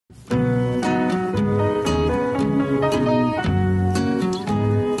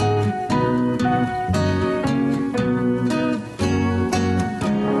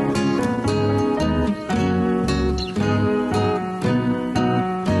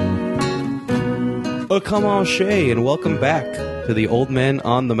Oh, come on, Shay, and welcome back to the Old Men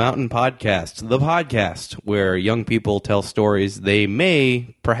on the Mountain podcast, the podcast where young people tell stories they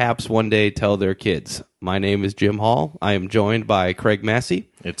may perhaps one day tell their kids. My name is Jim Hall. I am joined by Craig Massey.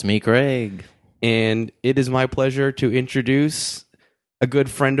 It's me, Craig. And it is my pleasure to introduce a good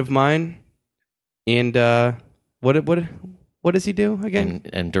friend of mine. And what does he do again?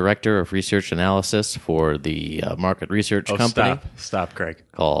 And director of research analysis for the market research company. Stop, Craig.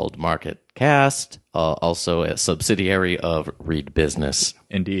 Called Market Cast, also a subsidiary of Read Business.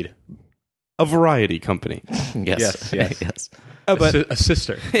 Indeed. A variety company. Yes. Yes. A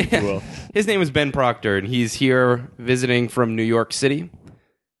sister, if you will. His name is Ben Proctor, and he's here visiting from New York City.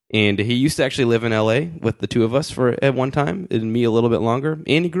 And he used to actually live in L.A. with the two of us at one time, and me a little bit longer.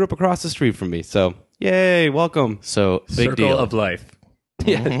 And he grew up across the street from me. So, yay, welcome. So, big Circle deal. of life.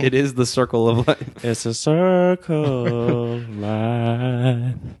 Yeah, it is the circle of life. It's a circle of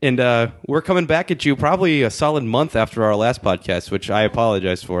life. And we're coming back at you probably a solid month after our last podcast, which I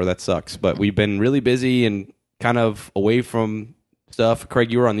apologize for. That sucks. But we've been really busy and kind of away from stuff.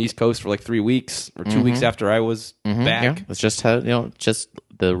 Craig, you were on the East Coast for like 3 weeks or 2 weeks after I was back. Yeah. It's just how, just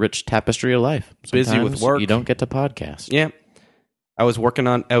the rich tapestry of life. Busy with Sometimes work. You don't get to podcast. Yeah. I was working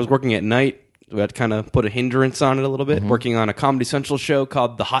at night. We had to kind of put a hindrance on it a little bit, working on a Comedy Central show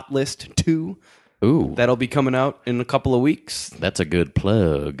called The Hot List 2. Ooh. That'll be coming out in a couple of weeks. That's a good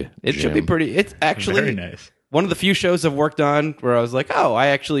plug. It should be pretty. It's actually Very nice. One of the few shows I've worked on where I was like, oh, I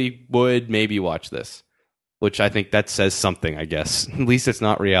actually would maybe watch this, which I think that says something, I guess. At least it's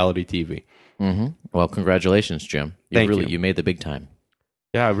not reality TV. Mm-hmm. Well, congratulations, Jim. Thank you. You made the big time.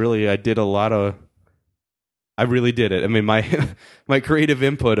 Yeah, I really did it. I mean, my creative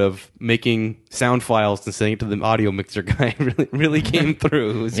input of making sound files and sending it to the audio mixer guy really came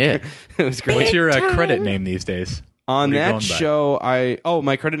through. It was great. What's your credit name these days? On What are you that going show,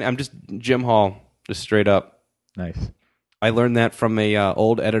 my credit, I'm just Jim Hall, just straight up. Nice. I learned that from a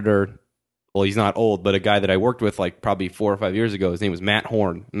old editor. Well, he's not old, but a guy that I worked with like probably 4 or 5 years ago. His name was Matt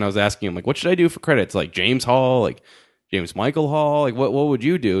Horn, and I was asking him like, "What should I do for credits? Like James Hall, like James Michael Hall, like what would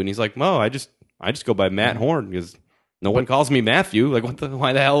you do?" And he's like, "Well, I just go by Matt Horn because no one calls me Matthew. Like,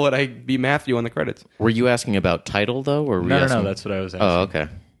 why the hell would I be Matthew on the credits?" Were you asking about title, though? Or were you No, asking... that's what I was asking. Oh, okay.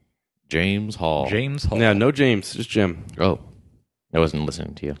 James Hall. James Hall. Yeah, no James, just Jim. Oh, I wasn't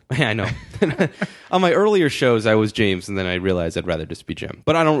listening to you. Yeah, I know. On my earlier shows, I was James, and then I realized I'd rather just be Jim.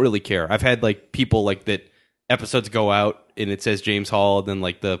 But I don't really care. I've had like people like that. Episodes go out and it says James Hall, and then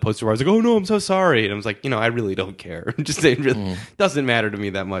like the poster was like, "Oh no, I'm so sorry," and I was like, I really don't care. Just it really doesn't matter to me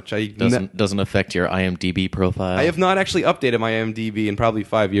that much. Doesn't affect your IMDb profile. I have not actually updated my IMDb in probably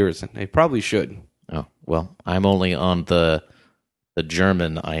 5 years, and I probably should. Oh well, I'm only on the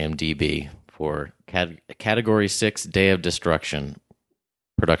German IMDb for Category 6 Day of Destruction,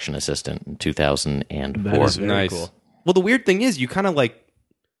 production assistant in 2004. That is very Nice. cool. Well, the weird thing is, you kind of like.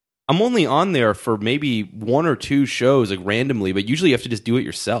 I'm only on there for maybe 1 or 2 shows, like randomly, but usually you have to just do it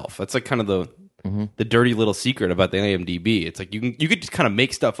yourself. That's like kind of the dirty little secret about the IMDb. It's like you could just kind of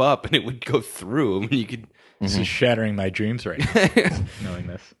make stuff up and it would go through. I mean, you could. This is shattering my dreams right now, knowing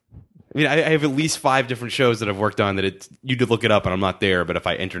this. I mean, I have at least 5 different shows that I've worked on that you could look it up and I'm not there, but if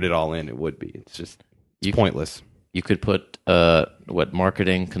I entered it all in, it would be. It's just pointless. You could put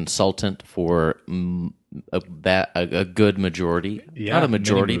marketing consultant for a good majority, Yeah, not a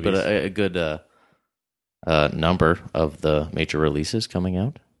majority, many but movies. a good number of the major releases coming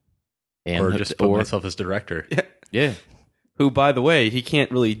out. And Or just put myself as director. yeah. Who, by the way, he can't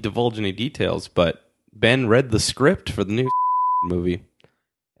really divulge any details, but Ben read the script for the new movie.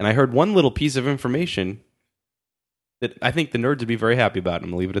 And I heard one little piece of information that I think the nerds would be very happy about. I'm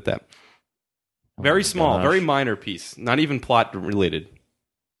going to leave it at that. Very small, gosh. very minor piece, not even plot related.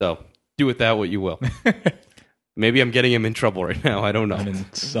 So do with that what you will. Maybe I'm getting him in trouble right now. I don't know. I'm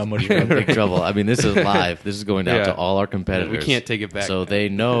in so much You're in trouble. big trouble. I mean, this is live. This is going out Yeah. to all our competitors. We can't take it back. So they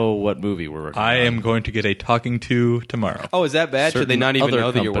know what movie we're working on. I am going to get a talking to tomorrow. Oh, is that bad? Should they Certain not even other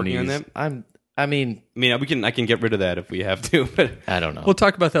know that you're working on companies- them? I mean, I can get rid of that if we have to. But I don't know. We'll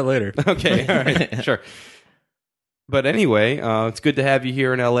talk about that later. okay, all right, sure. But anyway, it's good to have you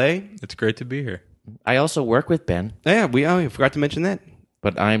here in LA. It's great to be here. I also work with Ben, Yeah, we forgot to mention that.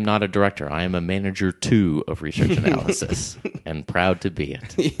 but I'm not a director. I am a manager too of research analysis, and proud to be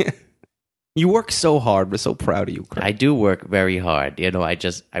it. You work so hard. We're so proud of you, Craig. I do work very hard.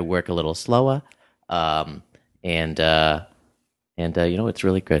 I work a little slower, and And it's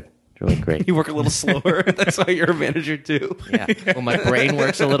really good. It's really great. You work a little slower. That's why you're a manager too. Yeah. Well, my brain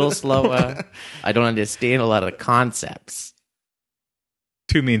works a little slower. I don't understand a lot of the concepts.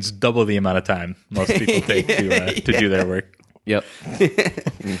 2 means double the amount of time most people take to do their work. Yep.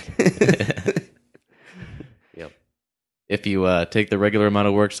 Yep. If you take the regular amount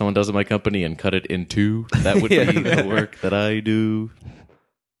of work someone does in my company and cut it in 2, that would be the work that I do.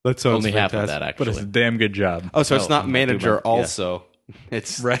 That sounds Only half of fantastic. that, But actually. it's a damn good job. Oh, so it's not I'm manager doing my- yeah. also.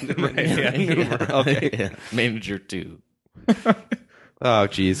 It's Right. yeah. Okay. Yeah. Manager 2. Oh,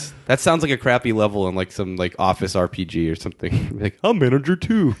 geez. That sounds like a crappy level in like some like office RPG or something. Like, I'm manager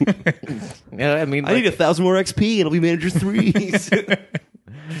 2. Yeah, I mean, I need 1,000 more XP and I'll be manager 3.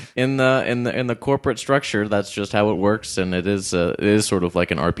 in the corporate structure, that's just how it works, and it is sort of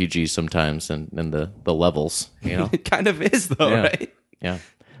like an RPG sometimes, in the levels, It kind of is though, Yeah. right? Yeah,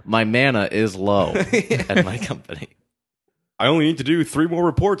 my mana is low at my company. I only need to do 3 more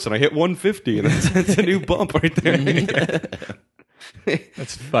reports and I hit 150 and that's a new bump right there.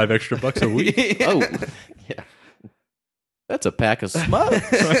 That's $5 extra a week. Oh, yeah, that's a pack of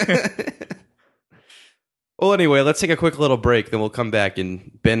smokes. Well, anyway, let's take a quick little break, then we'll come back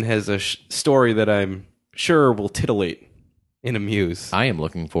and Ben has a story that I'm sure will titillate and amuse. I am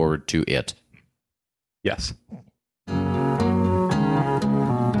looking forward to it. Yes.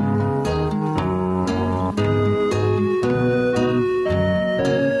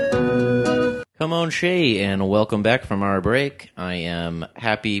 Come on, Shay, and welcome back from our break. I am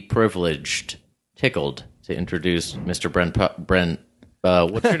happy, privileged, tickled to introduce Mr. Bren.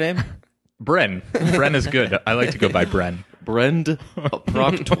 What's your name? Bren. Bren is good. I like to go by Bren. Brend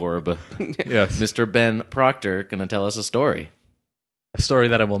Proctor. Yes. Mr. Ben Proctor going to tell us a story. A story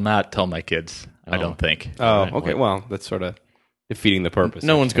that I will not tell my kids, I Oh. don't think. Oh, Right, okay. well- Well, that's sort of defeating the purpose.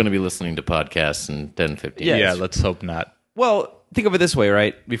 No one's going to be listening to podcasts in 10, 15 Yeah, years. let's hope not. Well, think of it this way,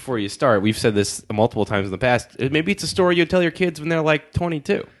 right? Before you start, we've said this multiple times in the past. Maybe it's a story you tell your kids when they're like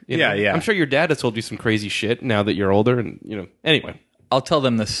 22. you know? Yeah, yeah. I'm sure your dad has told you some crazy shit now that you're older, and Anyway, I'll tell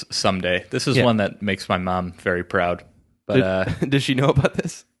them this someday. This is Yeah. one that makes my mom very proud. But does she know about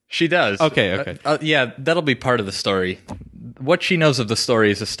this? she does. Okay. Yeah, that'll be part of the story. What she knows of the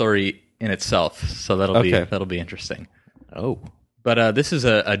story is a story in itself, so that'll be interesting. Oh. But this is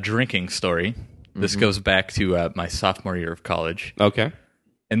a drinking story. This goes back to my sophomore year of college, Okay.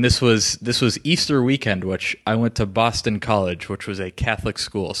 and this was Easter weekend, which I went to Boston College, which was a Catholic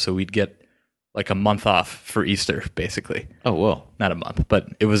school, so we'd get like a month off for Easter, basically. Oh, whoa. Not a month, but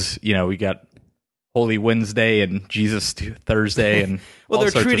it was, we got Holy Wednesday and Jesus Thursday, and Well, all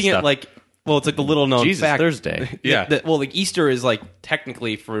they're sorts of treating it stuff. like, well, it's like the little known Jesus fact. Thursday. Yeah. Well, like Easter is like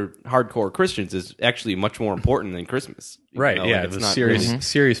technically for hardcore Christians is actually much more important than Christmas. Even Right, though, yeah, like, it it's was not serious, really-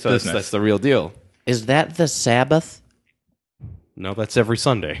 serious So that's, business. that's the real deal. Is that the Sabbath? No, that's every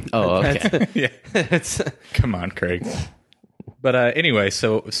Sunday. Oh, okay. Yeah. It's Come on, Craig. But anyway,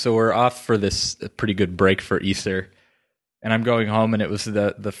 so we're off for this pretty good break for Easter, and I'm going home, and it was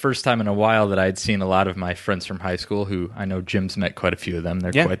the first time in a while that I'd seen a lot of my friends from high school. Who I know Jim's met quite a few of them.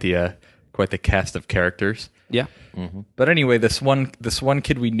 They're Yeah. quite the cast of characters. yeah. But anyway, this one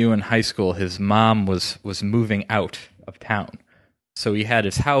kid we knew in high school, his mom was moving out of town, so he had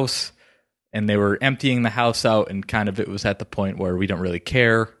his house, and they were emptying the house out, and kind of it was at the point where we don't really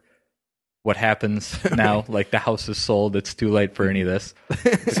care what happens now. Like the house is sold, it's too late for any of this.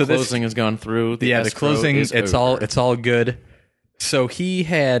 So this, Closing has gone through. The the escrow closing, is it's over. all good. So he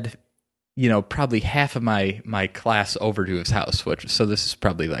had, probably half of my class over to his house, so this is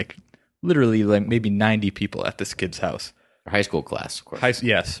probably like literally like maybe 90 people at this kid's house. High school class, of course.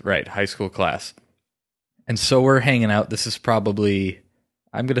 Yes, right, high school class. And so we're hanging out. This is probably,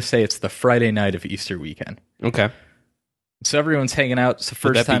 I'm going to say it's the Friday night of Easter weekend. Okay. So everyone's hanging out. It's the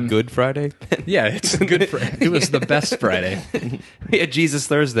Would first that time. be Good Friday? Yeah, it's a good. It was the best Friday. Yeah, Jesus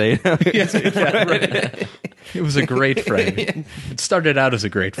Thursday. Yeah, right. It was a great Friday. It started out as a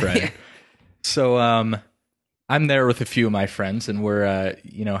great Friday. So I'm there with a few of my friends, and we're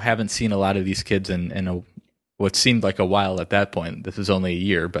haven't seen a lot of these kids in what seemed like a while at that point. This is only a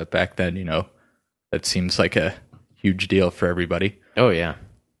year, but back then, that seems like a huge deal for everybody. Oh, yeah.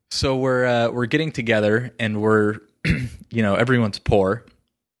 So we're getting together, and we're everyone's poor,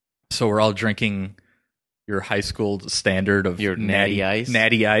 so we're all drinking your high school standard of Your Natty Ice?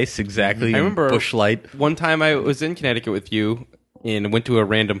 Natty Ice, exactly. I remember Busch Light. One time I was in Connecticut with you and went to a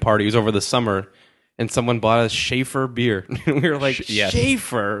random party. It was over the summer, and someone bought us Schaefer beer. And we were like, yes.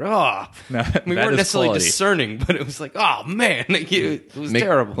 Schaefer? Oh. No, We that weren't is necessarily quality. discerning, but it was like, oh, man. Like, it was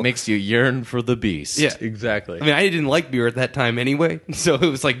terrible. Makes you yearn for the beast. Yeah. Exactly. I mean, I didn't like beer at that time anyway, so it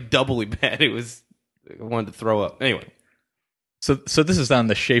was like doubly bad. I wanted to throw up. Anyway. So this is on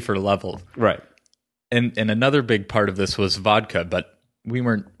the Schaefer level, Right. and another big part of this was vodka, but we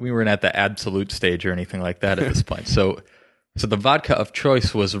weren't at the absolute stage or anything like that at this point. So the vodka of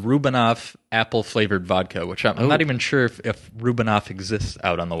choice was Rubinoff apple flavored vodka, which I'm not even sure if Rubinoff exists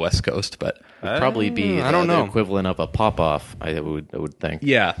out on the West Coast, but It'd probably be I don't the know. equivalent of a pop-off, I would think.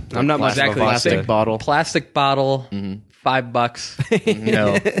 yeah, I'm not much of a exactly. vodka. Plastic bottle. Plastic bottle,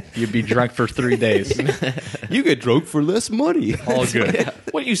 $5. You'd be drunk for 3 days. You get drunk for less money. All good.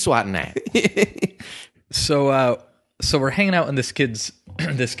 What are you swatting at? So we're hanging out in this kid's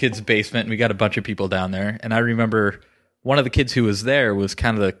basement, and we got a bunch of people down there. And I remember one of the kids who was there was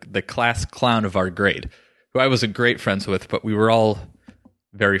kind of the class clown of our grade, who I wasn't great friends with, but we were all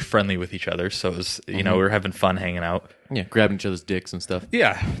very friendly with each other. So it was, we were having fun hanging out. Yeah, grabbing each other's dicks and stuff.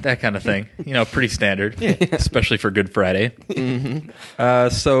 Yeah, that kind of thing. Pretty standard, especially for Good Friday.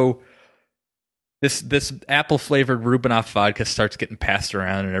 So this apple flavored Rubinoff vodka starts getting passed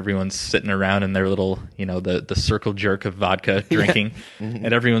around, and everyone's sitting around in their little, the circle jerk of vodka drinking,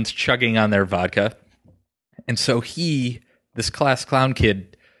 and everyone's chugging on their vodka. And so this class clown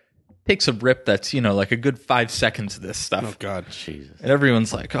kid, takes a rip that's, like a good 5 seconds of this stuff. Oh, God. Jesus. And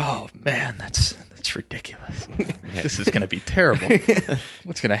everyone's like, oh, man, that's ridiculous. This is going to be terrible.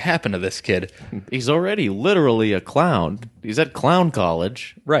 What's going to happen to this kid? He's already literally a clown. He's at clown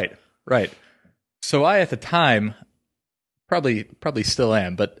college. Right. So I, at the time, probably still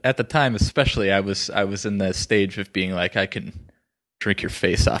am, but at the time especially, I was in the stage of being like, I can drink your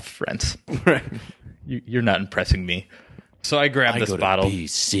face off, friends. Right. You're not impressing me. So I grabbed this bottle.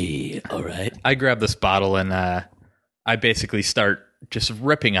 BC, all right. I grab this bottle and I basically start just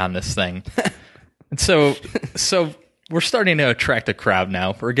ripping on this thing. And so we're starting to attract a crowd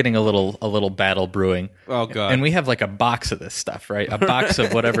now. We're getting a little battle brewing. Oh, God. And we have like a box of this stuff, right? A box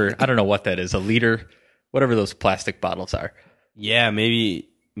of whatever, I don't know what that is, a liter, whatever those plastic bottles are. Yeah, maybe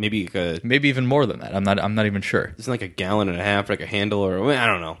Maybe even more than that. I'm not even sure. it's like a gallon and a half, like a handle, or I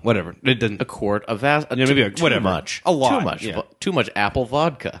don't know, whatever. It doesn't. A quart of maybe whatever. Too much. A lot, Too much. yeah. Too much apple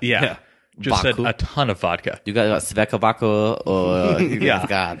vodka. Yeah. Just Baku. a ton of vodka. You got Sveka vodka, or you Yeah.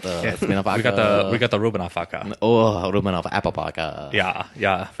 got Smina vodka. We got the Rubinoff vodka. Oh, Rubinoff apple vodka.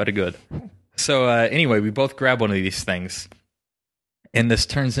 Yeah, very good. So anyway, we both grab one of these things, and this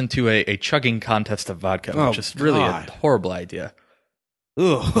turns into a chugging contest of vodka, which is really a God. horrible idea.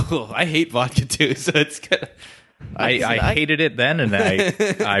 Ugh, I hate vodka too, so it's kind of. I hated it then, and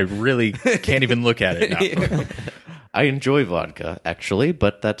I really can't even look at it now. I enjoy vodka, actually,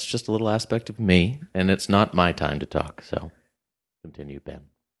 but that's just a little aspect of me, and it's not my time to talk, so continue, Ben.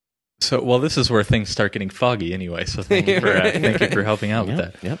 So, well, this is where things start getting foggy anyway, so thank you for helping out with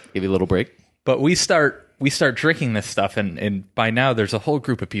that. Yep, give you a little break. But we start drinking this stuff, and by now there's a whole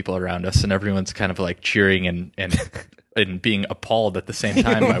group of people around us, and everyone's kind of like cheering and being appalled at the same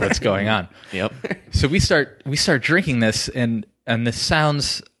time by what's going on. Yep. So we start drinking this, and this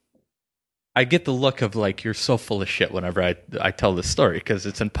sounds. I get the look of like, you're so full of shit whenever I tell this story, because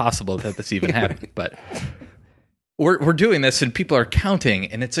it's impossible that this even happened. But we're doing this, and people are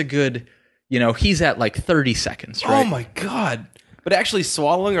counting, and it's a good, he's at like 30 seconds, right? Oh my God! But actually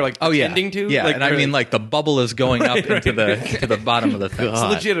swallowing or like pretending to? Yeah, like, and I mean like the bubble is going up into the bottom of the thing. it's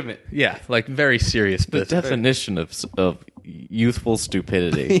legitimate. Yeah, like very serious The business. definition of youthful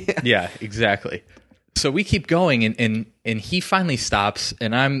stupidity. Yeah, exactly. So we keep going, and he finally stops,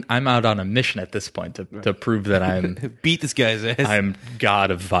 and I'm out on a mission at this point to prove that Beat this guy's ass. I'm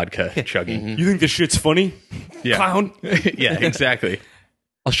god of vodka chugging. You think this shit's funny? Yeah. Clown. Yeah, exactly.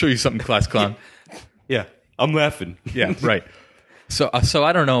 I'll show you something, class clown. Yeah, I'm laughing. Yeah, right. So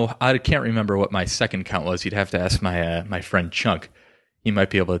I don't know. I can't remember what my second count was. You'd have to ask my friend Chunk. He might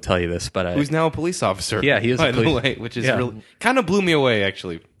be able to tell you this, but Who's now a police officer? Yeah, he is a by the police- way, which is Yeah. really kind of blew me away.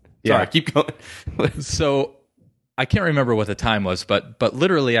 Actually, sorry. Yeah. Keep going. So I can't remember what the time was, but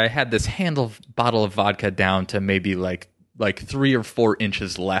literally I had this bottle of vodka down to maybe like 3 or 4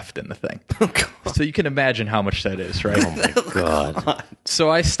 inches left in the thing. Oh, God. So you can imagine how much that is, right? Oh my God.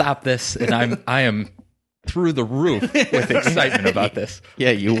 So I stop this, and I am through the roof with excitement about this.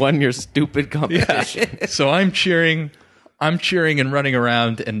 Yeah, you won your stupid competition. So I'm cheering and running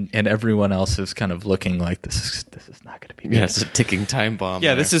around, and everyone else is kind of looking like this is not going to be good. Yeah, it's a ticking time bomb.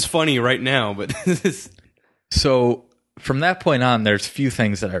 Yeah, this is funny right now, but this is. So from that point on, there's few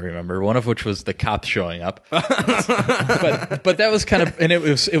things that I remember. One of which was the cops showing up, but that was kind of, and it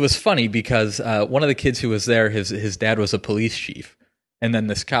was funny because one of the kids who was there, his dad was a police chief, and then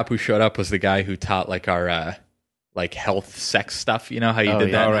this cop who showed up was the guy who taught like our like health sex stuff. You know how you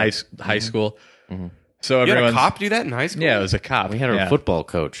did that in high school. Mm-hmm. So You had a everyone's cop do that in high school? yeah, it was a cop. We had our football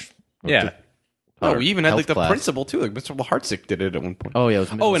coach. Yeah. Oh, we even had like the class. principal too. Like Mr. Hartzick did it at one point. Oh yeah, it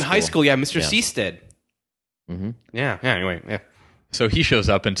was middle in high school, yeah, Mr. Yeah. Seastead. Mm-hmm. Yeah. Anyway, yeah. So he shows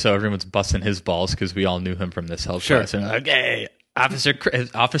up, and so everyone's busting his balls because we all knew him from this health Sure. class. And like, hey, Officer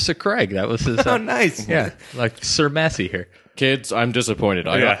Craig. That was his. Oh, nice. Yeah, like Sir Massey here. Kids, I'm disappointed.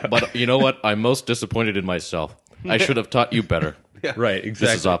 But you know what? I'm most disappointed in myself. I should have taught you better. Right, exactly.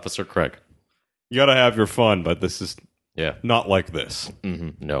 This is Officer Craig. You gotta have your fun, but this is Yeah. not like this.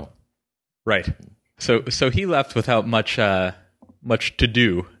 Mm-hmm. No. Right. So he left without much to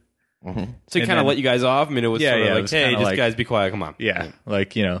do. So he And kind of then- let you guys off. I mean, it was Yeah, sort of yeah, it like, was hey, kinda just like- guys, be quiet. Come on. Yeah,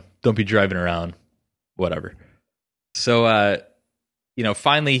 like, don't be driving around, whatever. So,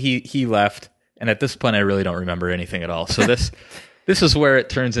 finally he left, and at this point I really don't remember anything at all. So this is where it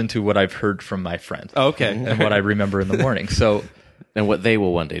turns into what I've heard from my friend Oh, okay. and what I remember in the morning. So, And what they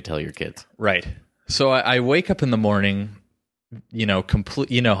will one day tell your kids. right. So I wake up in the morning,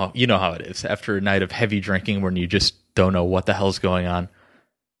 complete. You know how it is after a night of heavy drinking when you just don't know what the hell's going on,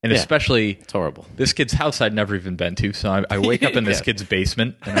 and Yeah. especially It's horrible. this kid's house I'd never even been to. So I wake up in this Yeah. kid's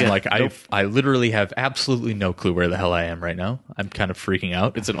basement, and I'm like, I literally have absolutely no clue where the hell I am right now. I'm kind of freaking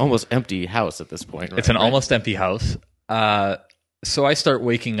out. It's an almost empty house at this point. It's an almost empty house. So I start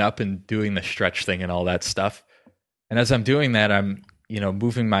waking up and doing the stretch thing and all that stuff. And as I'm doing that, I'm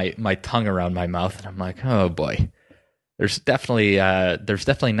moving my tongue around my mouth, and I'm like, oh boy, there's definitely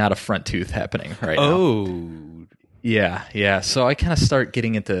not a front tooth happening right now. Oh. Yeah. So I kind of start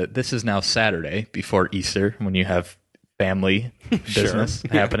getting into, this is now Saturday before Easter when you have family business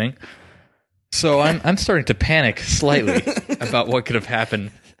happening. So I'm starting to panic slightly about what could have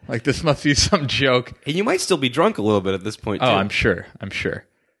happened. Like, this must be some joke. And you might still be drunk a little bit at this point, too. Oh, I'm sure.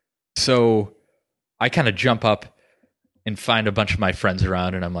 So I kind of jump up and find a bunch of my friends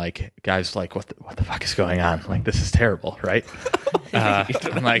around, and I'm like, guys, like, what the fuck is going on? Like, this is terrible, right?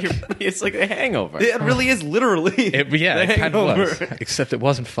 I'm like, It's like a hangover. It really is literally. it kind of was, hangover. except it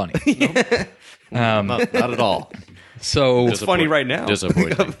wasn't funny. Not at all. So It's funny right now.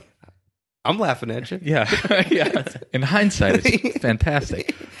 Disappointing. I'm laughing at you. yeah. In hindsight, it's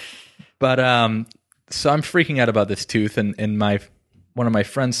fantastic. But so I'm freaking out about this tooth, and one of my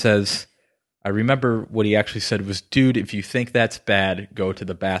friends says, I remember what he actually said was, dude, if you think that's bad, go to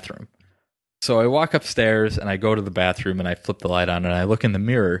the bathroom. So I walk upstairs and I go to the bathroom and I flip the light on and I look in the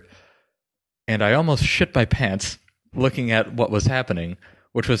mirror, and I almost shit my pants looking at what was happening,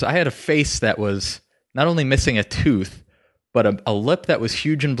 which was I had a face that was not only missing a tooth, but a lip that was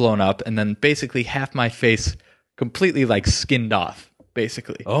huge and blown up, and then basically half my face completely like skinned off,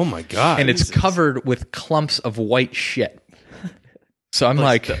 basically. Oh, my God. And it's covered with clumps of white shit. So I'm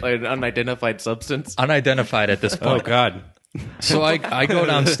like An unidentified substance. unidentified at this Oh, point. God. So I go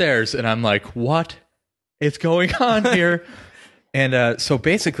downstairs and I'm like, what is going on here? And so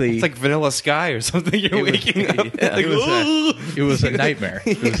basically, It's like Vanilla Sky or something. You're waking up. Like, it was a nightmare.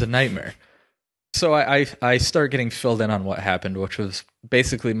 It was a nightmare. So I start getting filled in on what happened, which was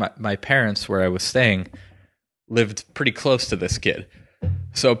basically my parents, where I was staying, lived pretty close to this kid.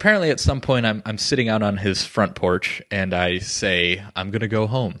 So apparently at some point I'm sitting out on his front porch and I say, I'm going to go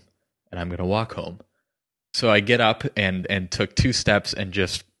home and I'm going to walk home. So I get up and took 2 steps and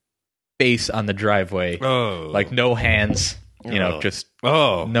just face on the driveway, like no hands, just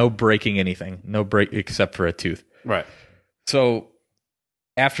no breaking anything, no break except for a tooth. Right. So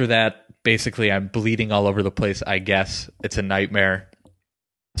after that, basically I'm bleeding all over the place. I guess it's a nightmare.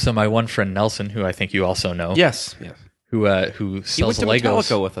 So my one friend Nelson, who I think you also know, Yes. who He sells went to Legos.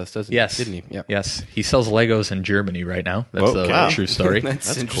 Metallica with us, doesn't he? Yes, Didn't he? Yeah. Yes, he sells Legos in Germany right now. That's Okay. a true story.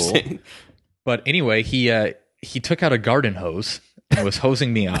 That's That's cool. interesting. But anyway, he took out a garden hose and was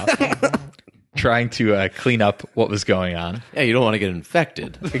hosing me off, trying to clean up what was going on. Yeah, you don't want to get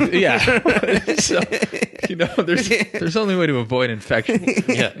infected. Yeah, so, there's only way to avoid infection.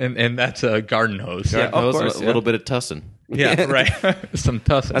 Yeah. and that's a garden hose. Yeah, of course, a little bit of tussin. Yeah, right. Some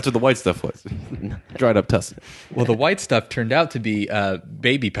tussin. That's what the white stuff was. Dried up tussin. Well, the white stuff turned out to be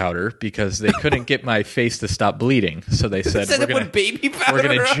baby powder because they couldn't get my face to stop bleeding. So they said, Said it with baby powder. we're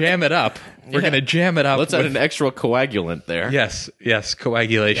going to jam it up. We're going to jam it up. Let's add with- an extra coagulant there. Yes,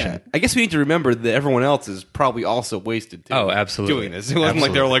 coagulation. I guess we need to remember that everyone else is probably also wasted too. Oh, absolutely. Doing this. It wasn't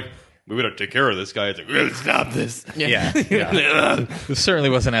like they were like, we gotta take care of this guy. It's like, we gotta stop this. Yeah. It certainly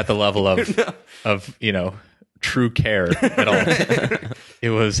wasn't at the level of true care at all. It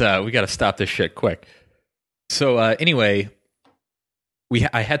was we got to stop this shit quick. So anyway,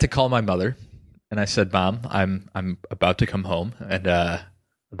 I had to call my mother, and I said, "Mom, I'm about to come home, and I'd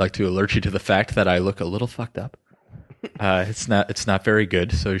like to alert you to the fact that I look a little fucked up. It's not very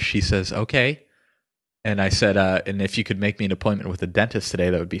good." So she says, "Okay, And I said, and if you could make me an appointment with a dentist today,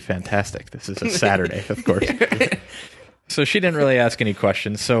 that would be fantastic. This is a Saturday, of course. So she didn't really ask any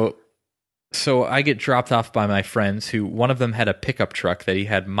questions. So I get dropped off by my friends, who one of them had a pickup truck that he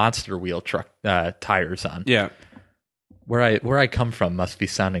had monster wheel truck tires on. Yeah. Where I come from must be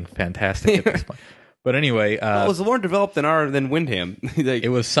sounding fantastic at this point. But anyway, Well, it was more developed than Windham. Like, it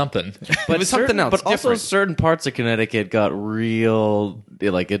was something. it was something else. But also, different. certain parts of Connecticut got real,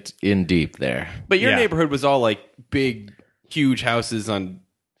 like it's in deep there. But your Yeah. neighborhood was all like big, huge houses on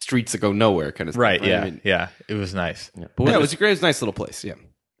streets that go nowhere, kind of stuff. Right, yeah, I mean, yeah. It was nice. But yeah, it was a nice little place. Yeah,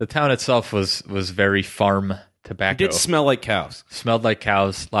 The town itself was very farm it tobacco. did smell like cows. Smelled like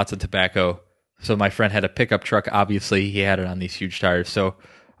cows, lots of tobacco. So my friend had a pickup truck. Obviously, he had it on these huge tires. So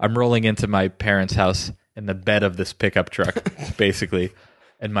I'm rolling into my parents' house in the bed of this pickup truck, basically.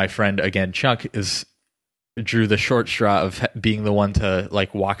 And my friend, again, Chunk, drew the short straw of being the one to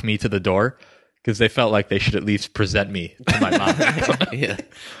like walk me to the door, because they felt like they should at least present me to my mom. yeah.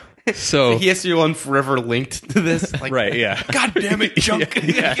 So He has you on forever linked to this. Like, right, yeah. God damn it, junk.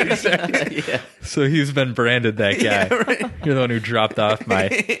 Yeah, exactly. yeah. So he's been branded that guy. Yeah, right. You're the one who dropped off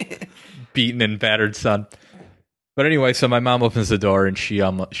my beaten and battered son. But anyway, so my mom opens the door and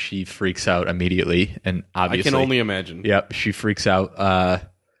she freaks out immediately, and I obviously, can only imagine. yep, she freaks out.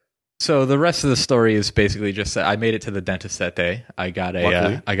 So the rest of the story is basically just that I made it to the dentist that day. I got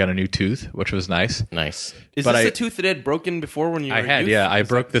Luckily. a new tooth, which was nice. Nice. Is But this I- the tooth that had broken before when you were I a had, youth? yeah, I Is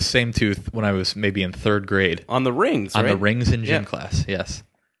broke the same tooth when I was maybe in third grade that on the rings, on right? the rings in gym Yeah. class. Yes.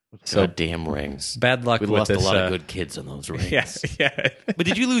 So damn rings. Bad luck We with lost this. a lot of good kids on those rings. Yeah, yeah. But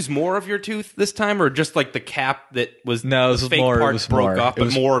did you lose more of your tooth this time, or just like the cap that was No, it the was fake more- it part was broke more. off, It but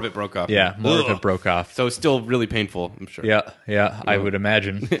was- more of it broke off. Yeah, more of Ugh. it broke off. So it's still really painful, I'm sure. Yeah, I would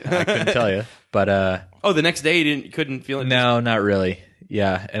imagine. I couldn't tell you, but Oh, the next day you couldn't feel it. no, not really.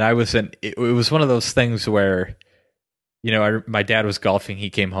 Yeah, and I was it was one of those things where, my dad was golfing. He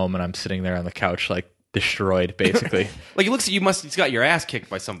came home, and I'm sitting there on the couch, like destroyed, basically. Like, it looks like you got your ass kicked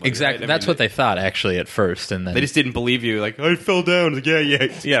by somebody. Exactly. Right? That's what they thought actually at first, and then They just didn't believe you. Like, I fell down. Like, yeah.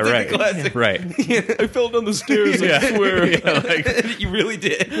 yeah, right, Classic. right. I fell down the stairs. Yeah. I swear. Yeah, like- you really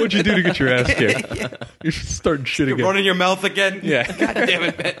did. What'd you do to get your ass kicked? You're starting shit You're again. running your mouth again. Yeah. God damn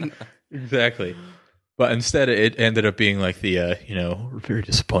it, Ben. Exactly. But instead, it ended up being like the we're very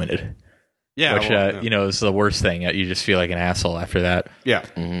disappointed. Yeah. Which well, yeah. is the worst thing. You just feel like an asshole after that. Yeah.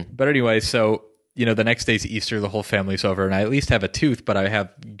 But anyway, so the next day's Easter, the whole family's over, and I at least have a tooth, but I have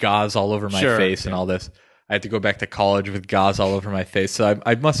gauze all over my Sure. face and all this. I had to go back to college with gauze all over my face. So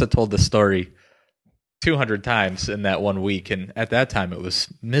I must have told the story 200 times in that 1 week, and at that time it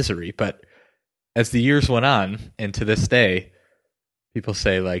was misery. But as the years went on, and to this day, people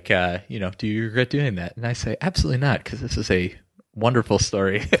say like, do you regret doing that? And I say, absolutely not, because this is a wonderful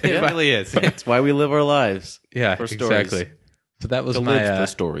story. It really is. That's why we live our lives. Yeah, For stories. exactly. So that was To my live for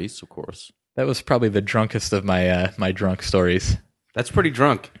stories, of course. that was probably the drunkest of my my drunk stories. That's pretty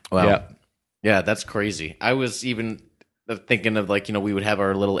drunk. Wow. Yeah. Yeah, that's crazy. I was even thinking of we would have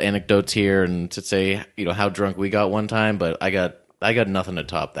our little anecdotes here and to say, how drunk we got one time, but I got nothing to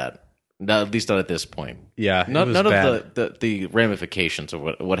top that. No, at least not at this point. Yeah, None it was bad. of the ramifications of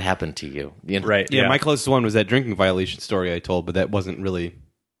what happened to you. Right. Yeah, my closest one was that drinking violation story I told, but that wasn't really.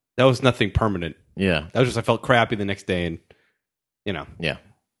 That was nothing permanent. Yeah. That was just I felt crappy the next day, and Yeah.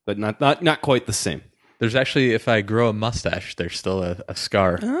 but not quite the same. There's actually, if I grow a mustache, there's still a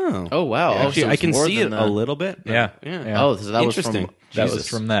scar. Oh wow. Actually, so I it's can more see it than a that. little bit. Yeah. yeah. Oh, so that was Interesting. from That Jesus. was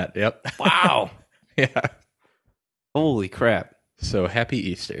from that. Yep. Wow! Yeah. Holy crap! So happy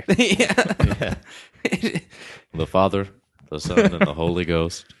Easter. Yeah. the Father, the Son, and the Holy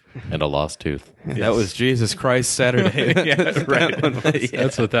Ghost, and a lost tooth. That was Jesus Christ Saturday. Yeah, right. That one was-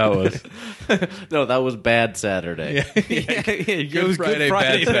 That's what that was. No, that was Bad Saturday. Yeah, it was Friday, Good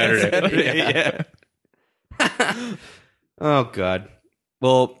Friday, Bad Saturday. Yeah. Oh God.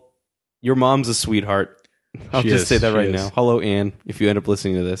 Well, your mom's a sweetheart. I'll She just is, say that she right is. now. Hello, Ann. If you end up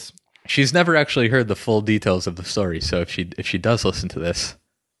listening to this, She's never actually heard the full details of the story, so if she does listen to this,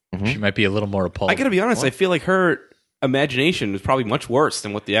 she might be a little more appalled. I got to be honest. I feel like her imagination was probably much worse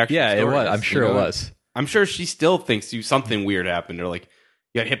than what the actual. Yeah, it story was. is, I'm sure it was. I'm sure she still thinks something weird happened, or like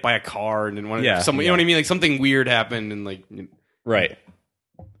you got hit by a car, and then one. Yeah, You know what I mean? Like something weird happened, and like. Right.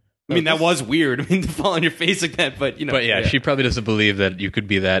 I mean, that was weird. I mean, to fall on your face like that, but But yeah, she probably doesn't believe that you could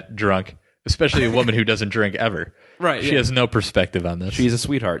be that drunk, especially a woman who doesn't drink ever. Right, She yeah. has no perspective on this. She's a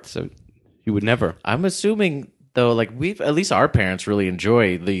sweetheart, so you would never. I'm assuming though, like at least our parents really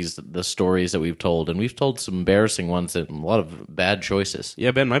enjoy the stories that we've told, and we've told some embarrassing ones and a lot of bad choices.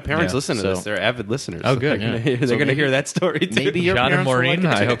 Yeah, Ben, my parents Yeah, listen to so- this. They're avid listeners. Oh, good. They're Yeah. going So to maybe- hear that story too. maybe your John and parents will Maureen,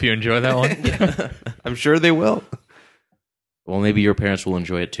 like it I too. hope you enjoy that one. I'm sure they will. Well, maybe your parents will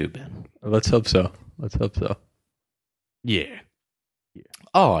enjoy it too, Ben. Let's hope so. Let's hope so. Yeah.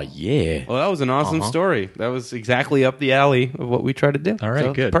 Oh yeah. Well, that was an awesome Uh-huh. story. That was exactly up the alley of what we try to do. All right,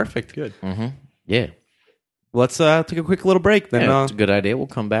 So, good. Perfect. Good. Mm-hmm. Yeah. Let's take a quick little break. Then Yeah, it's a good idea. We'll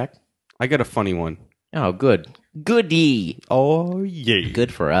come back. I got a funny one. Oh, good. Goody. Oh, yeah.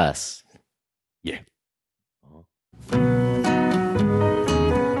 Good for us. Yeah.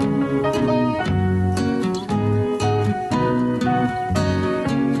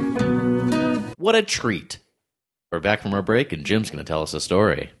 What a treat. We're back from our break, and Jim's going to tell us a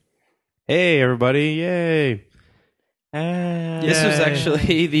story. Hey, everybody. Yay. This was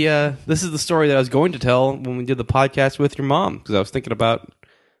actually this is the story that I was going to tell when we did the podcast with your mom, because I was thinking about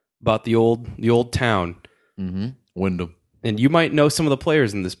the old town. Mm-hmm. Wyndham. And you might know some of the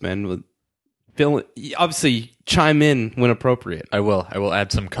players in this, Ben. Obviously, chime in when appropriate. I will. I will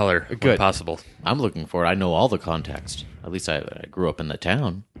add some color when Good. possible. I'm looking for it. I know all the context. At least I grew up in the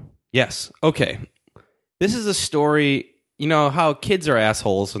town. Yes. Okay. This is a story. You know how kids are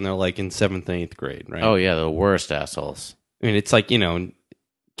assholes when they're like in 7th and 8th grade, right? Oh, yeah, the worst assholes. I mean, it's like,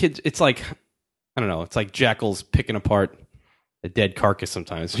 kids, it's like, I don't know, it's like jackals picking apart a dead carcass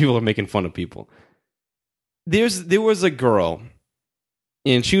sometimes. People are making fun of people. There was a girl,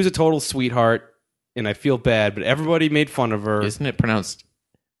 and she was a total sweetheart, and I feel bad, but everybody made fun of her. Isn't it pronounced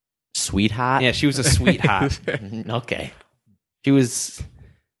sweetheart? Yeah, she was a sweetheart. Okay. She was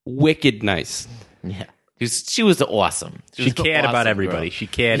wicked nice. Yeah. She was awesome. She was the cared about awesome everybody. girl. She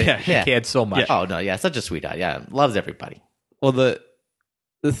cared. Yeah. She cared so much. Oh, no, yeah, such a sweetheart. Yeah, loves everybody. Well, the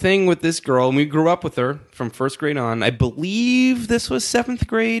thing with this girl, and we grew up with her from 1st grade on. I believe this was 7th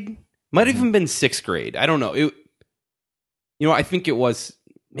grade. Might have even been 6th grade. I don't know. I think it was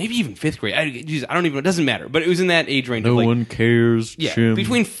maybe even 5th grade. I don't even know. It doesn't matter. But it was in that age range. No of like, one cares, yeah, Jim.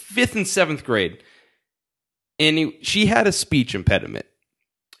 between 5th and 7th grade. And she had a speech impediment.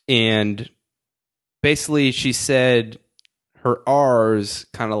 And basically she said her R's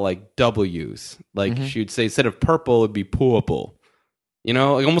kind of like W's. Like she would say instead of purple, it'd be purple. Like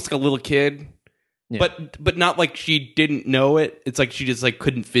almost like a little kid. Yeah. But not like she didn't know it. It's like she just like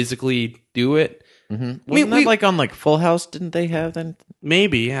couldn't physically do it. Wasn't we- that like on like Full House? Didn't they have then?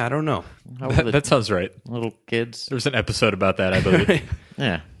 Maybe, yeah, I don't know. How were the That sounds right. little kids? There was an episode about that, I believe.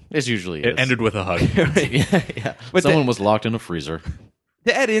 Yeah, it's usually It ended with a hug. yeah. But Someone was locked in a freezer.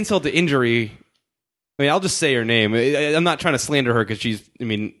 To add insult to injury, I mean, I'll just say her name. I'm not trying to slander her because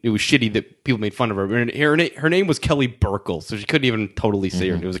it was shitty that people made fun of her. Her name was Kelly Burkle, so she couldn't even totally say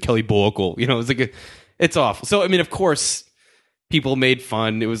her name. It was a Kelly Burkle. It was like it's awful. So, I mean, of course, people made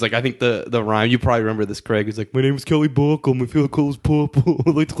fun. It was like, I think the rhyme, you probably remember this, Craig. It's like, my name is Kelly Burkle. My favorite color is purple. I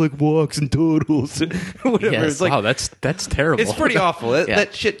like to collect walks and turtles. Whatever. Yes. It's like, Wow, that's terrible. it's pretty awful. Yeah.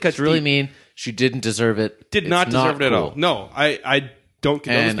 That shit cuts It's really deep. mean. She didn't deserve it. Did not It's deserve it at all. cool. No, I don't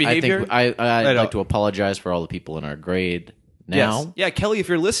condone this And I behavior. think I'd At all. like to apologize for all the people in our grade now. Yes. Yeah, Kelly, if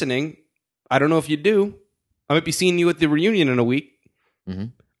you're listening, I don't know if you do. I might be seeing you at the reunion in a week. Mm-hmm.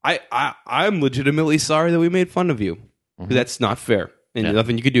 I'm legitimately sorry that we made fun of you. 'Cause that's not fair. And Yeah.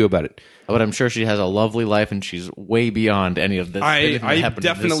 nothing you could do about it. But I'm sure she has a lovely life, and she's way beyond any of this. I'm happened in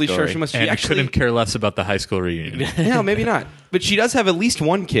definitely this sure story. she must. And She I actually, couldn't care less about the high school reunion. no, maybe not. But she does have at least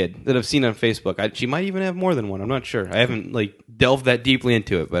one kid that I've seen on Facebook. She might even have more than one. I'm not sure. I haven't delved that deeply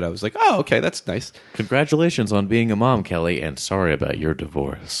into it, but I was like, oh, okay, that's nice. Congratulations on being a mom, Kelly, and sorry about your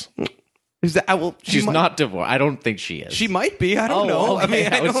divorce. Is that well? She's not divorced. I don't think she is. She might be. I don't Oh, know. I okay.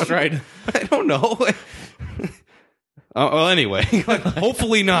 mean, I was don't, trying- I don't know. Well, anyway,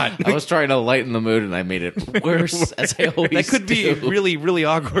 hopefully not. I was trying to lighten the mood, and I made it worse, as I always That could be do. really, really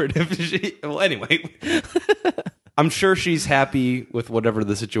awkward. If she, well, anyway, I'm sure she's happy with whatever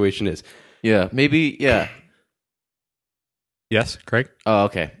the situation is. Yeah, maybe. Yeah. Yes, Craig? Oh,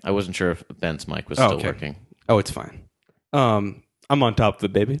 okay. I wasn't sure if Ben's mic was Oh, still okay. working. Oh, it's fine. I'm on top of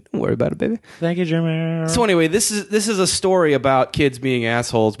it, baby. Don't worry about it, baby. Thank you, Jimmy. So anyway, this is a story about kids being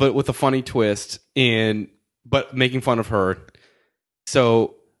assholes, but with a funny twist, but making fun of her.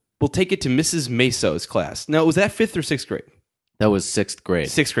 So we'll take it to Mrs. Meso's class. Now, was that 5th or 6th grade? That was 6th grade.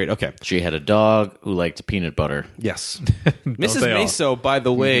 6th grade. Okay. She had a dog who liked peanut butter. Yes. Don't Mrs. they all? Meso, by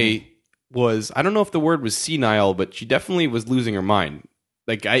the way, was, I don't know if the word was senile, but she definitely was losing her mind.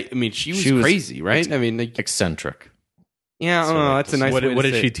 I mean, she was crazy, right? I mean, Eccentric. yeah, I don't know. That's a nice What, way to what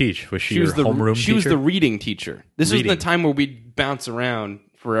did say she it. teach? Was she, She was your homeroom She teacher? was the reading teacher. This was Reading. the time where we'd bounce around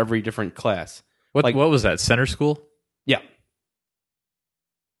for every different class. What was that? Center school? Yeah.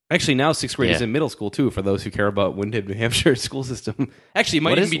 Actually, now 6th grade is Yeah. in middle school, too, for those who care about Windham, New Hampshire school system. Actually, it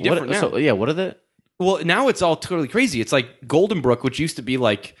might even be different now. So, yeah, what are the... Well, now it's all totally crazy. It's like Golden Brook, which used to be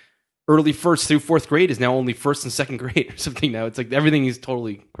like early 1st through 4th grade, is now only 1st and 2nd grade or something now. It's like everything is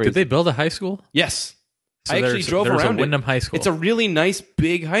totally crazy. Did they build a high school? Yes. So I actually drove there's around a Windham High School. It's a really nice,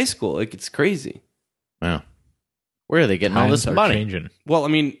 big high school. Like, it's crazy. Wow. Where are they getting all this Times are money? changing. Well, I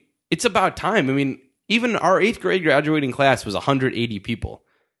mean, it's about time. I mean, even our 8th grade graduating class was 180 people.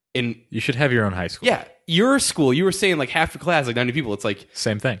 And You should have your own high school. yeah, your school, you were saying like half your class, like 90 people. It's like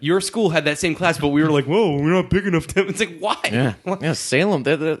Same thing. your school had that same class, but we were like, whoa, we're not big enough to. It's like, why? Yeah, yeah. Salem.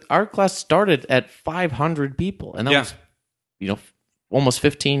 Our class started at 500 people, and that was, almost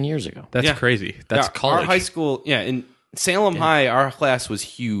 15 years ago. That's Yeah. crazy. That's Yeah, college. Our high school, in Salem High, our class was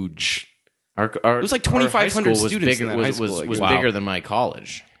huge. It was like 2,500 students in that high school, I was guess. bigger than my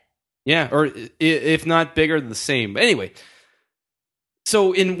college. Yeah, or if not bigger, the same. But anyway,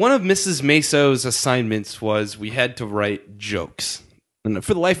 so in one of Mrs. Meso's assignments was we had to write jokes. And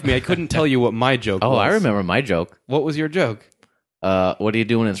for the life of me, I couldn't tell you what my joke was. Oh, I remember my joke. What was your joke? What do you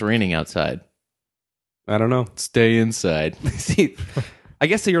do when it's raining outside? I don't know. Stay inside. See, I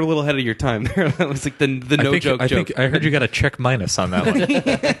guess you're a little ahead of your time there. That was like the no joke I joke. think I heard you got a check minus on that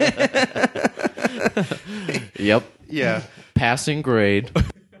one. Yep. Yeah. Passing grade.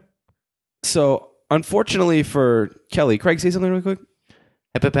 So, unfortunately for Kelly, Craig, say something real quick.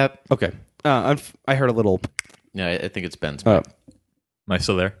 Hep, hep, hep. Okay. I heard a little. Yeah, I think it's Ben's. Uh, Am I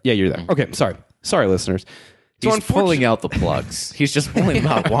still there? yeah, you're there. Okay, sorry, listeners. He's So pulling out the plugs. He's just pulling them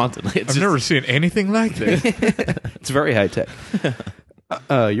out wantedly. I've never seen anything like this. It's very high tech.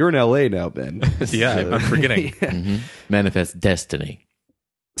 You're in LA now, Ben. Yeah, I'm forgetting. Manifest destiny.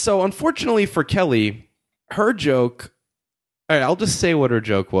 So, unfortunately for Kelly, her joke. All right, I'll just say what her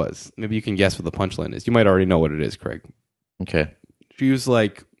joke was. Maybe you can guess what the punchline is. You might already know what it is, Craig. Okay. She was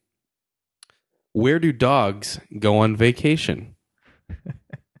like, "Where do dogs go on vacation?"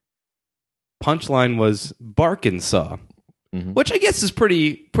 Punchline was Barkinsaw, which I guess is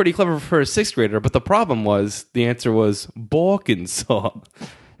pretty clever for a 6th grader. But the problem was the answer was Barkinsaw.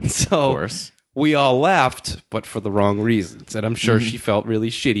 So Of course. we all laughed, but for the wrong reasons. And I'm sure she felt really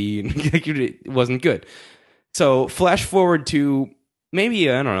shitty and it wasn't good. So flash forward to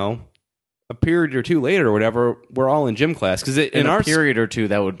maybe, I don't know, a period or two later or whatever, we're all in gym class. Because In a period or two,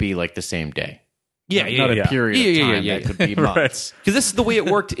 that would be like the same day. Not a period of time. That could be months. Because this is the way it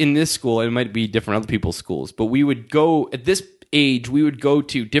worked in this school. It might be different in other people's schools. But we would go, at this age, we would go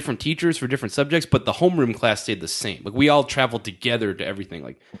to different teachers for different subjects, but the homeroom class stayed the same. Like, we all traveled together to everything.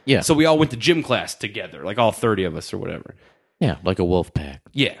 Like, Yeah. So we all went to gym class together, like all 30 of us or whatever. Yeah, like a wolf pack.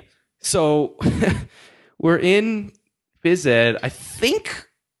 Yeah. So we're in phys ed. I think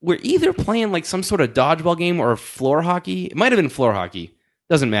we're either playing like some sort of dodgeball game or floor hockey. It might have been floor hockey.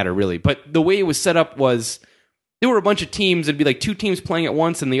 Doesn't matter really. But the way it was set up was there were a bunch of teams. It'd be like 2 teams playing at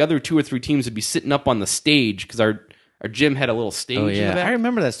once, and the other 2 or 3 teams would be sitting up on the stage because our gym had a little stage Oh, in the yeah. back. I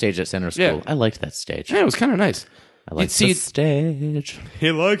remember that stage at center school. Yeah. I liked that stage. Yeah, it was kind of nice. I liked You'd the see- stage.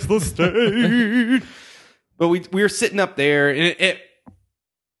 He likes the stage. But we were sitting up there, and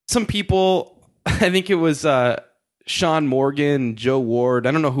some people, I think it was Sean Morgan, Joe Ward,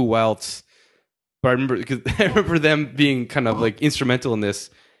 I don't know who else, but I remember them being kind of like instrumental in this,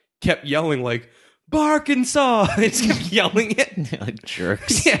 kept yelling like, Barkinsaw! They just kept yelling it. Like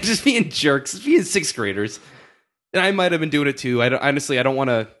jerks. Yeah, just being jerks, just being 6th graders. And I might have been doing it too. I don't want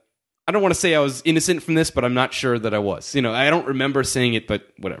to say I was innocent from this, but I'm not sure that I was. You know, I don't remember saying it, but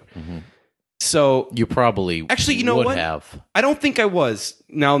whatever. So You probably actually, you know would what? have. I don't think I was.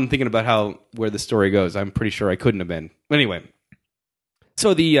 Now I'm thinking about where the story goes. I'm pretty sure I couldn't have been. Anyway,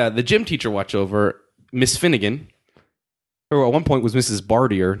 so the gym teacher watched over Miss Finnegan, or at one point was Mrs.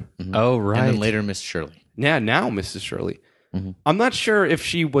 Bartier. Oh, right. And then later, Miss Shirley. Yeah, now Mrs. Shirley. I'm not sure if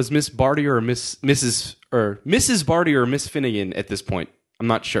she was Miss Bartier or Mrs. Bartier or Miss Finnegan at this point. I'm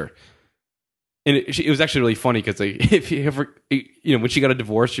not sure. And it was actually really funny because like, if you ever, when she got a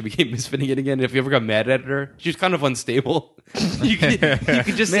divorce, she became Miss Finnegan again. If you ever got mad at her, she was kind of unstable. you could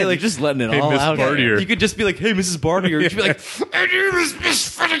just say like, just letting it Hey, all Miss out. Bartier. you could just be like, "Hey, Mrs. Bartier." She'd be like, "My name is Miss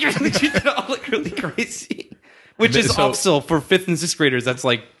Finnegan." She'd all look really crazy, which is So- also for 5th and 6th graders. That's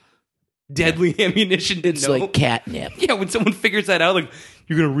like deadly ammunition to It's know. like catnip. Yeah, when someone figures that out, like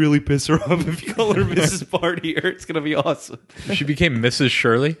you're gonna really piss her off if you call her Mrs. Bartier. It's gonna be awesome. She became Mrs.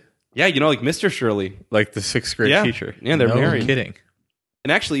 Shirley, Yeah, like Mr. Shirley. like the 6th grade Yeah. teacher. Yeah, they're no married. kidding.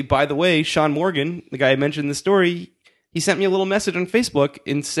 And actually, by the way, Sean Morgan, the guy I mentioned in the story, he sent me a little message on Facebook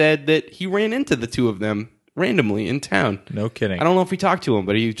and said that he ran into the 2 of them randomly in town. No kidding. I don't know if we talked to him,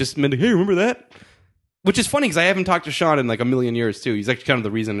 but he just meant, hey, remember that? Which is funny because I haven't talked to Sean in like a million years too. He's actually kind of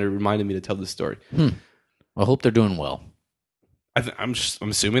the reason that reminded me to tell this story. I hope they're doing well. I'm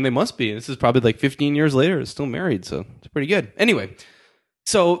assuming they must be. This is probably like 15 years later. It's still married, so it's pretty good. Anyway,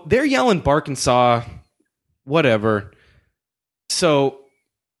 so they're yelling bark and saw, whatever. So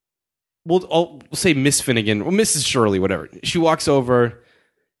I'll say Miss Finnegan, or Mrs. Shirley, whatever. She walks over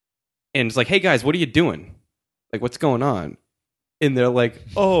and it's like, hey guys, what are you doing? Like, what's going on? And they're like,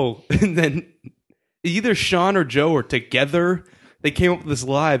 oh, and then either Sean or Joe are together. They came up with this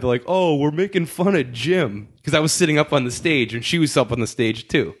lie. They're like, oh, we're making fun of Jim. Because I was sitting up on the stage and she was up on the stage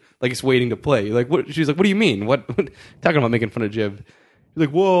too. Like, just waiting to play. Like, what? She's like, what do you mean? What talking about making fun of Jim? She's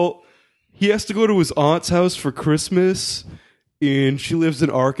like, well, he has to go to his aunt's house for Christmas. And she lives in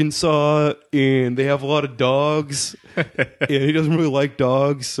Arkansas, and they have a lot of dogs, and he doesn't really like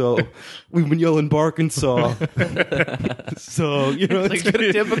dogs, so we've been yelling Barkansas. So, you know, It's like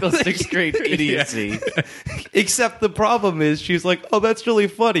a typical 6th grade idiocy. Except the problem is, she's like, oh, that's really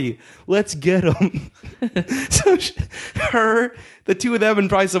funny. Let's get him. So the two of them, and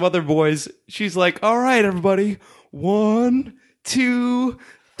probably some other boys, she's like, all right, everybody, 1, 2,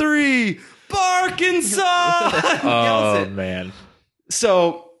 3. Arkansas! Oh, man.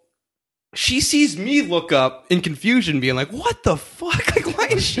 So she sees me look up in confusion, being like, what the fuck? Like, why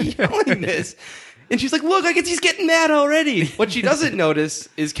is she yelling this? And she's like, look, I guess he's getting mad already. What she doesn't notice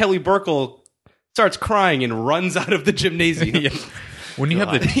is Kelly Burkle starts crying and runs out of the gymnasium. When you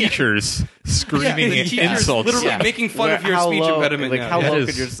have the teachers screaming the teachers insults. literally making fun of your How speech low- impediment like, now. how That low is-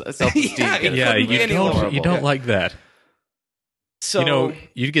 could your self-esteem Yeah, get? Yeah, couldn't be any lower. you don't like that. So, You know,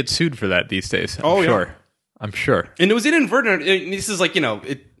 you'd get sued for that these days. I'm Oh, yeah. sure. I'm sure. and it was inadvertent. And this is like,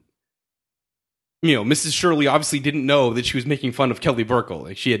 Mrs. Shirley obviously didn't know that she was making fun of Kelly Burkle.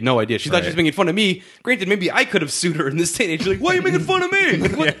 Like, she had no idea. She thought she was Right. making fun of me. Granted, maybe I could have sued her in this day and age. She's like, why are you making fun of me?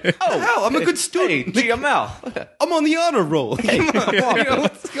 Like, what? Oh, hell, I'm a good student. GML. I'm on the honor roll. Come on, you know,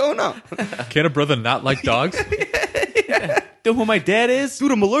 what's going on? Can a brother not like dogs? Know who my dad is?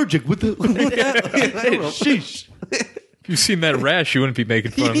 Dude, I'm allergic. What the? What that? I don't know. Sheesh. If you've seen that rash, you wouldn't be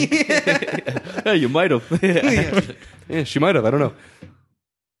making fun of me. Yeah, you might have. Yeah, she might have. I don't know.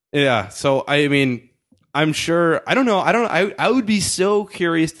 Yeah. So I mean, I'm sure. I don't know. I would be so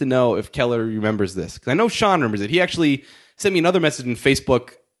curious to know if Keller remembers this, because I know Sean remembers it. He actually sent me another message in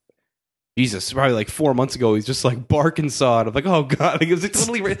Facebook. Jesus, probably like 4 months ago. He's just like Barkansas. I'm like, oh god, like, it was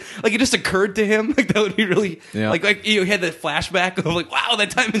totally like it just occurred to him. Like that would be really like you had that flashback of like, wow, that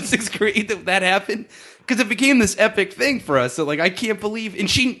time in 6th grade that happened, because it became this epic thing for us. So like, I can't believe, and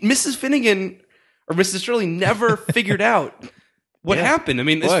Mrs. Finnegan or Mrs. Shirley never figured out what happened. I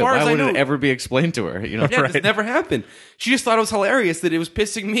mean, as far as I know, it ever be explained to her? You know, yeah, this never happened. She just thought it was hilarious that it was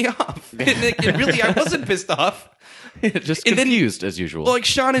pissing me off. And it really, I wasn't pissed off. just And then- confused as usual. Well, like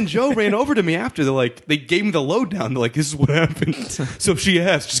Sean and Joe ran over to me after. They gave me the lowdown. They're like, "This is what happened." So if she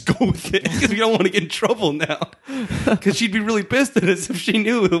asked, just go with it, because we don't want to get in trouble now. Because she'd be really pissed at us if she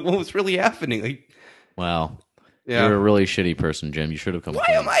knew what was really happening. Like, wow. yeah. You're a really shitty person, Jim. You should have come. Why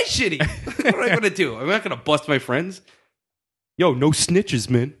am I shitty? What am I going to do? I'm not going to bust my friends. Yo, no snitches,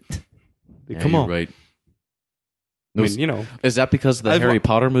 man. Come on, right. I mean, you know, Is that because the Harry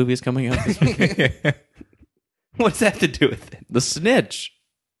Potter movie is coming out this week? what's that to do with it? The snitch.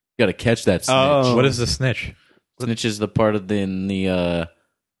 Got to catch that snitch. Oh. What is the snitch? Snitch is the part of the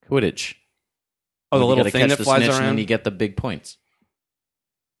Quidditch. Oh, the You little gotta thing catch that the flies snitch, and around. then you get the big points.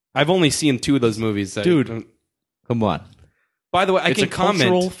 I've only seen 2 of those movies, Dude. Come on. By the way, I It's can a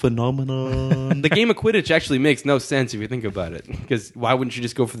cultural comment. phenomenon. The game of Quidditch actually makes no sense if you think about it. Because why wouldn't you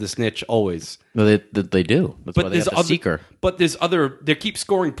just go for the snitch always? No, they do. That's why they have the seeker. But there's other. They keep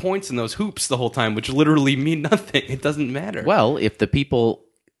scoring points in those hoops the whole time, which literally mean nothing. It doesn't matter. Well, if the people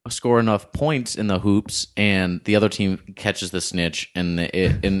score enough points in the hoops and the other team catches the snitch, and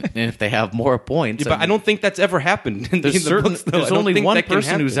if they have more points, Yeah, but I don't think that's ever happened in there's, the books, though. I there's don't only think one that can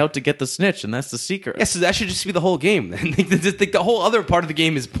person who's happen. out to get the snitch, and that's the seeker. Yeah, so that should just be the whole game. Then the whole other part of the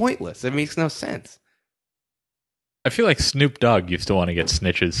game is pointless. It makes no sense. I feel like Snoop Dogg used to want to get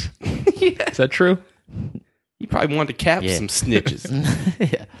snitches. Yeah. Is that true? You probably want to cap Yeah. some snitches.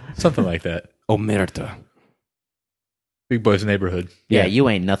 Yeah. Something like that. Omerta. Big Boy's Neighborhood. Yeah, you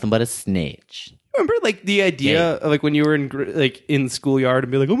ain't nothing but a snitch. Remember, like the idea, of, like when you were in schoolyard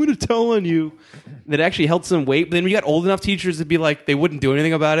and be like, "I'm going to tell on you," that actually held some weight. But then we got old enough teachers to be like, they wouldn't do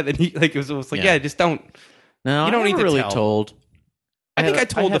anything about it. And it was almost like, Yeah. yeah, just don't. No, You don't I need never to really tell. told. I think I had-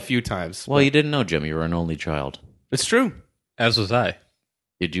 told I a had- few times. Well, you didn't know, Jim. You were an only child. It's true. As was I.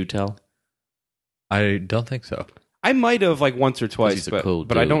 Did you tell? I don't think so. I might have like once or twice, he's a but cool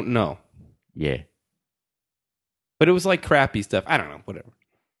I dude. don't know. Yeah. But it was like crappy stuff. I don't know, whatever.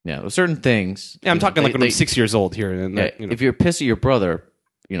 Yeah, certain things. Yeah, I'm talking like when I'm 6 years old here. And Yeah, if you're pissed at your brother,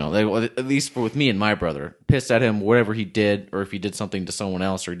 at least with me and my brother, pissed at him, whatever he did, or if he did something to someone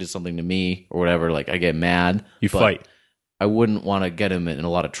else, or he did something to me, or whatever, like I get mad. You fight. I wouldn't want to get him in a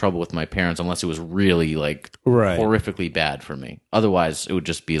lot of trouble with my parents unless it was really like Right. horrifically bad for me. Otherwise, it would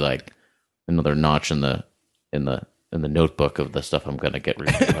just be like another notch in the notebook of the stuff I'm gonna get rid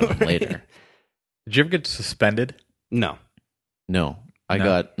of later. Did you ever get suspended? No. No,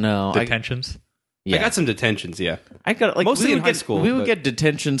 No? Detentions? Yeah. I got some detentions, yeah. I got like Mostly we in would high get- school, We would but- get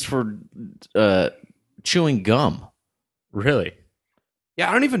detentions for chewing gum. Really? Yeah,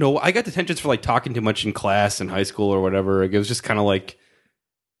 I don't even know. I got detentions for like talking too much in class in high school or whatever. Like, it was just kind of like,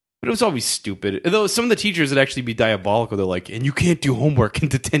 but it was always stupid. Though some of the teachers would actually be diabolical. They're like, and you can't do homework in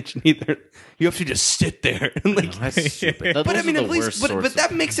detention either. You have to just sit there. And like, That's stupid. but I mean, at least, but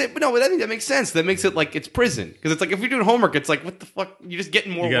that makes it. But no, I think that makes sense. That makes it like it's prison because it's like if you're doing homework, it's like what the fuck? You're just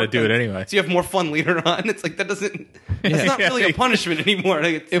getting more. You gotta work do done. it anyway. So you have more fun later on. It's like that doesn't. It's not really a punishment anymore.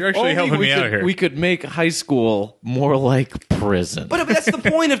 Like, it's, You're actually helping me out here. We could make high school more like prison. but that's the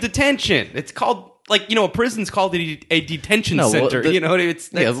point of detention. It's called like a prison's called a detention center. It's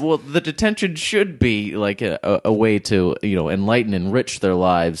the detention should be like a way to enlighten, enrich their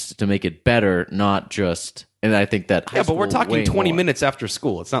lives to make it better, not just. And I think that but we're school talking way 20 more. minutes after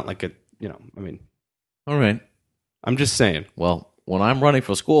school. It's not like I mean, All right. I'm just saying. Well, when I'm running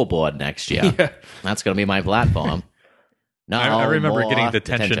for school board next year, Yeah. that's going to be my platform. No, I remember more getting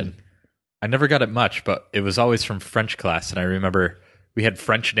detention. I never got it much, but it was always from French class. And I remember we had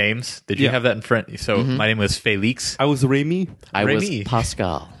French names. Did you Yeah. have that in French? So my name was Félix. I was Remy. I was Remy.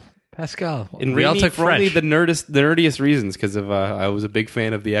 Pascal. Pascal. And we all Remy took for only French. the nerdiest reasons because of I was a big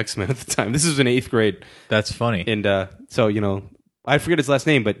fan of the X-Men at the time. This was in 8th grade. That's funny. And so, I forget his last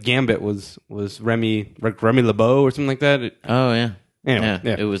name, but Gambit was Remy LeBeau or something like that. Oh yeah. Anyway,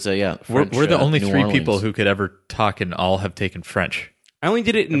 yeah. It was we're French, the only New three Orleans. people who could ever talk and all have taken French. I only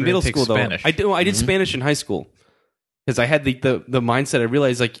did it in Everyone middle takes school though. Spanish. I did Spanish in high school because I had the mindset. I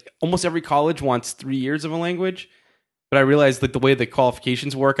realized like almost every college wants 3 years of a language, but I realized like the way the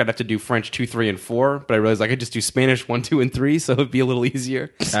qualifications work, I'd have to do French 2, 3, and 4. But I realized I could just do Spanish 1, 2, and 3, so it'd be a little easier.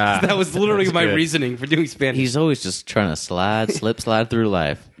 That was literally that's my good. reasoning for doing Spanish. He's always just trying to slide through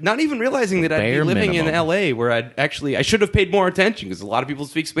life. Not even realizing that I'd be Bare living in minimum. LA where I should have paid more attention because a lot of people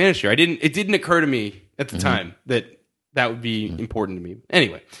speak Spanish here. It didn't occur to me at the time that would be important to me.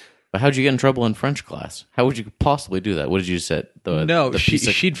 Anyway, But how'd you get in trouble in French class? How would you possibly do that? What did you say? No,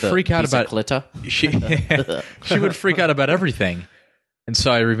 she'd freak out about- Clita? She would freak out about everything. And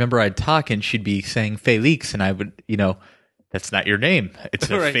so I remember I'd talk and she'd be saying Félix, and I would, that's not your name. It's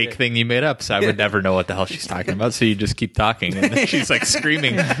a Right, fake yeah. don't know. So I would never know what the hell she's talking about. So you just keep talking. And then she's like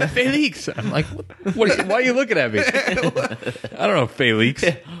screaming, Félix. I'm like, why are you looking at me? I don't know,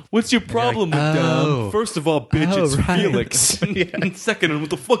 Félix. what's your problem, madame? First of all, bitch, Oh, it's right. Felix. And second, what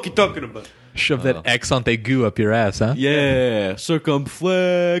the fuck you talking about? Shove that accent aigu up your ass, huh? Yeah,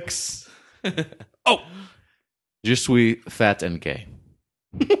 circumflex. Oh, Je suis fat and gay.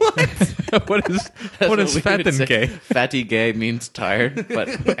 what is we fat would and say. gay? Fatty gay means tired,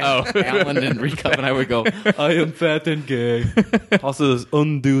 but Alan and Rika and I would go, I am fat and gay. also this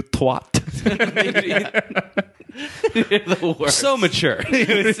undue twat. You're the worst. So mature.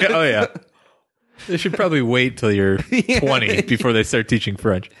 Oh, yeah. They should probably wait till you're 20 before they start teaching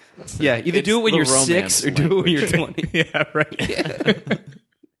French. Yeah, either do it when the you're romance 6 or do it when you're 20. Yeah, right.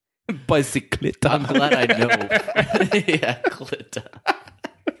 Bicyclette. I'm glad I know. Yeah, Clita.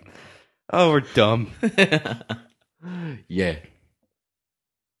 Oh, we're dumb. Yeah.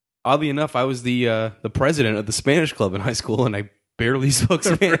 Oddly enough, I was the president of the Spanish club in high school, and I barely spoke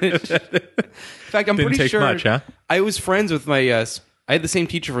Spanish. In fact, I'm Didn't pretty take sure much, huh? I was friends with my. I had the same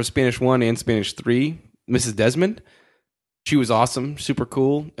teacher for Spanish 1 and Spanish 3, Mrs. Desmond. She was awesome, super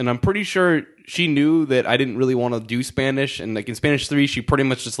cool, and I'm pretty sure she knew that I didn't really want to do Spanish. And like in Spanish 3, she pretty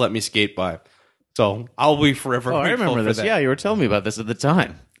much just let me skate by. So I'll be forever. Oh, I grateful remember for this. that. Yeah, you were telling me about this at the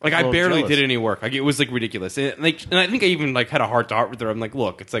time. Like A I little barely jealous. did any work. Like it was like ridiculous. And I think I even like had a heart to heart with her. I'm like,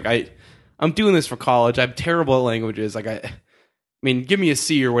 look, it's like I'm doing this for college. I'm terrible at languages. Like I mean, give me a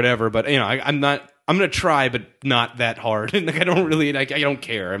C or whatever. But I'm not. I'm gonna try, but not that hard. And like I don't really. Like I don't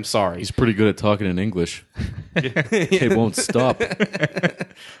care. I'm sorry. He's pretty good at talking in English. He won't stop.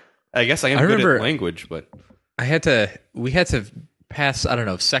 I guess I am I good remember- at language, but We had to pass, I don't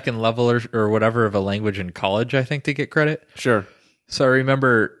know, second level or whatever of a language in college, I think, to get credit. sure. So I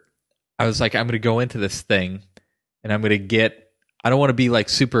remember I was like, I'm going to go into this thing and I'm going to get I don't want to be like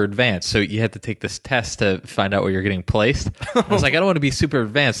super advanced. So you had to take this test to find out where you're getting placed. I was like, I don't want to be super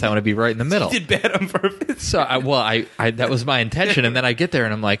advanced. I want to be right in the middle. You did bad on purpose. So I that was my intention. And then I get there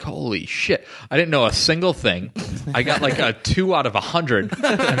and I'm like, holy shit. I didn't know a single thing. I got like a 2 out of 100.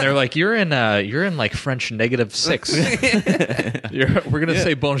 And they're like, you're in like French -6. We're going to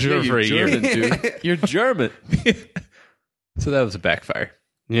say bonjour for a German, year. dude. You're German. So that was a backfire.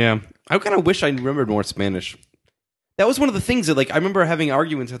 Yeah. I kind of wish I remembered more Spanish. That was one of the things that, like, I remember having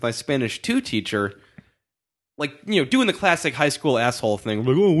arguments with my Spanish 2 teacher, like, you know, doing the classic high school asshole thing. I'm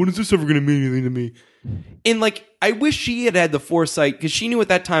like, oh, when is this ever going to mean anything to me? And, like, I wish she had the foresight, because she knew at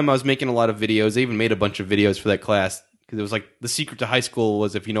that time I was making a lot of videos. I even made a bunch of videos for that class, because it was like, the secret to high school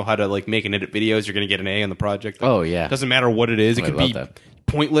was if you know how to, like, make and edit videos, you're going to get an A on the project. Like, Oh, yeah. doesn't matter what it is. It could be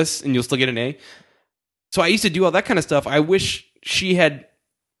pointless, and you'll still get an A. So I used to do all that kind of stuff. I wish she had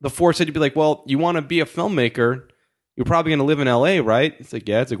the foresight to be like, well, you want to be a filmmaker, you're probably going to live in LA, right? It's like,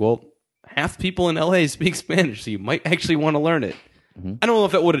 yeah. It's like, well, half people in LA speak Spanish, so you might actually want to learn it. Mm-hmm. I don't know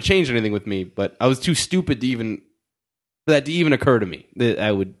if that would have changed anything with me, but I was too stupid for that to even occur to me that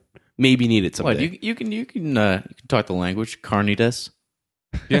I would maybe need it someday. What, you can talk the language. Carnitas.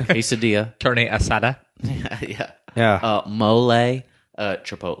 Yeah. Quesadilla. Carne asada. Yeah. Mole.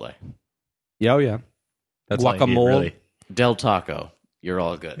 Chipotle. Yeah, oh yeah. That's all you need, Guacamole. really. Del Taco. You're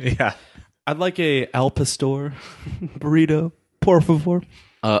all good. Yeah. I'd like a al pastor burrito, por favor.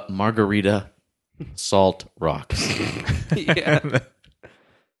 Margarita. Salt rocks. Yeah.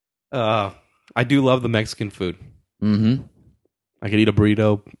 I do love the Mexican food. Mm-hmm. I could eat a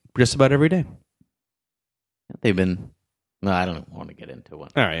burrito just about every day. They've been... No, I don't want to get into one.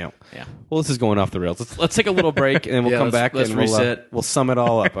 All right. Yeah. Well, this is going off the rails. Let's take a little break, and then we'll Yeah, come back let's and reset. We'll sum it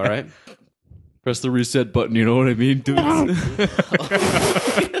all up, all right? Press the reset button, you know what I mean, dude?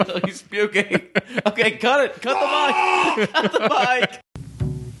 He's puking. Okay, cut it. Cut the mic. Cut the mic.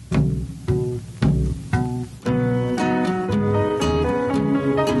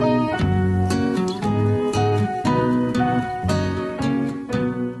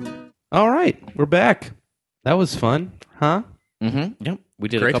 All right. We're back. That was fun, huh? Mm-hmm. Yep. We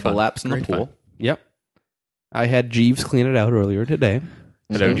did Great a couple fun. laps in Great the pool. fun. Yep. I had Jeeves clean it out earlier today.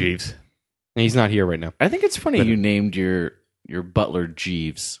 Hello, Jeeves. And he's not here right now. I think it's funny you named your butler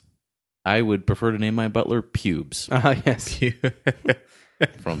Jeeves. I would prefer to name my butler Pubes Yes.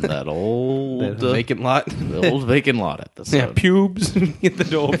 from that old The vacant lot. the old vacant lot episode. Yeah, pubes. Get the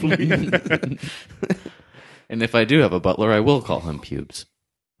door, please. And if I do have a butler, I will call him Pubes.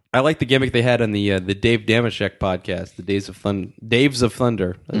 I like the gimmick they had on the Dave Damashek podcast, the Daves of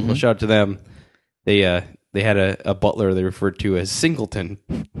Thunder. Well, shout out to them. They had a butler they referred to as Singleton.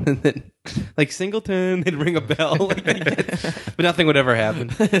 And then, like, Singleton, they'd ring a bell, but nothing would ever happen.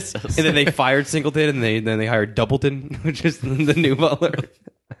 And then they fired Singleton, and then they hired Doubleton, which is the new butler.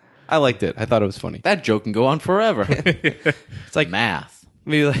 I liked it. I thought it was funny. That joke can go on forever. It's like Math.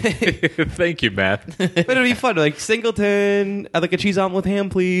 maybe like, Thank you, Matt. but it'd be fun. Like, Singleton, I'd like a cheese omelet with ham,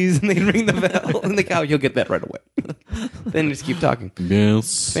 please. And they'd ring the bell, and the you'll get that right away. Then just keep talking.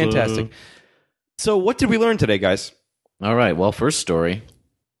 Yes. Fantastic. So, what did we learn today, guys? All right. Well, first story.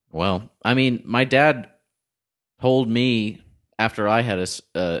 Well, I mean, my dad told me after I had a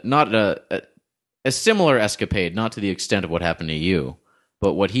similar escapade, not to the extent of what happened to you,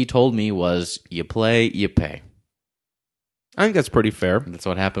 but what he told me was, you play, you pay. I think that's pretty fair. That's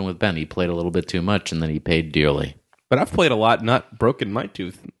what happened with Ben. He played a little bit too much, and then he paid dearly. But I've played a lot, not broken my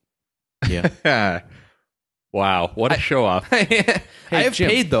tooth. Yeah. Wow, what a show off. I have Jim,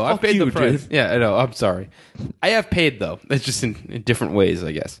 paid, though. I've fuck paid you, the price. dude. Yeah, I know. I'm sorry. I have paid, though. It's just in different ways,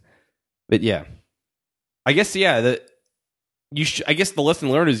 I guess. But yeah. I guess, yeah, I guess the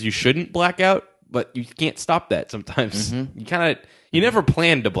lesson learned is you shouldn't black out, but you can't stop that sometimes. Mm-hmm. You never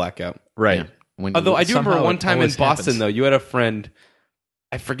plan to black out. Right. Yeah. Although I do remember somehow one it time in always Boston, happens. though, you had a friend,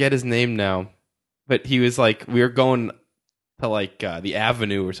 I forget his name now, but he was like, we were going to like the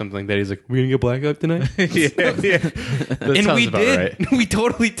Avenue or something like that. He's like, we're going to get blackout tonight? yeah. That And sounds we about did. right. We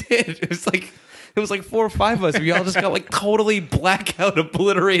totally did. It was like 4 or 5 of us. We all just got like totally blackout,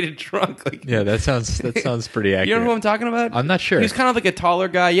 obliterated drunk. Like, Yeah, that sounds pretty accurate. you know who I'm talking about? I'm not sure. He was kind of like a taller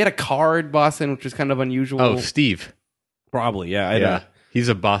guy. He had a car in Boston, which was kind of unusual. Oh, Steve. Probably. Yeah. I Yeah, know. he's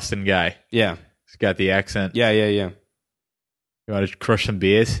a Boston guy. Yeah. He's got the accent. Yeah. You want to crush some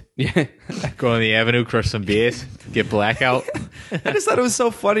beers? Yeah. Go on the avenue, crush some beers, get blackout. I just thought it was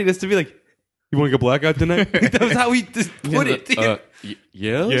so funny just to be like, you want to get blackout tonight? That was how he just put it.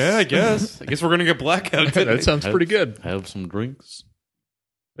 Yes? Yeah, I guess. I guess we're going to get blackout tonight. That sounds pretty good. Have some drinks.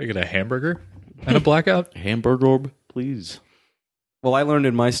 I get a hamburger and a blackout. Hamburger, please. Well, I learned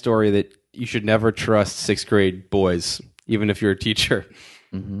in my story that you should never trust 6th grade boys. even if you're a teacher.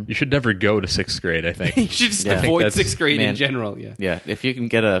 You should never go to 6th grade, I think. You should just I think avoid that's- 6th grade in man. general. Yeah. Yeah, if you can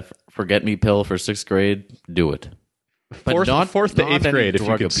get a forget-me pill for 6th grade, do it. But Fourth to not 8th any grade, if you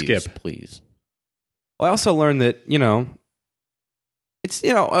drug could abuse, skip. please. Well, I also learned that it's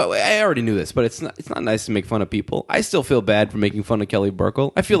I already knew this, but it's not nice to make fun of people. I still feel bad for making fun of Kelly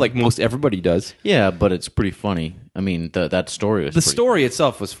Burkle. I feel like most everybody does. Yeah, but it's pretty funny. I mean, that story was The pretty story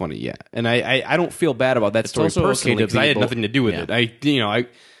itself was funny, yeah, and I don't feel bad about that story also okay personally to because I be had both- nothing to do with yeah. it.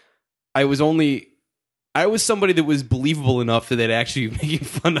 I was somebody that was believable enough that they'd actually be making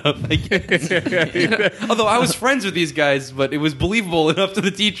fun of. I guess. Although I was friends with these guys, but it was believable enough to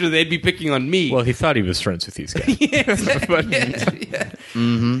the teacher they'd be picking on me. Well, he thought he was friends with these guys.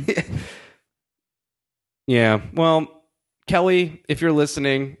 Yeah. Well, Kelly, if you're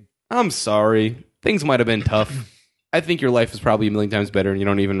listening, I'm sorry. Things might have been tough. I think your life is probably a million times better, and you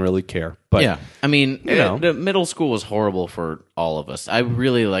don't even really care. But yeah, I mean, know. the middle school was horrible for all of us. I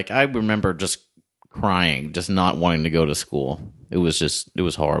remember just crying, just not wanting to go to school. It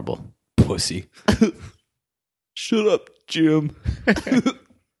was horrible. pussy. Shut up, Jim.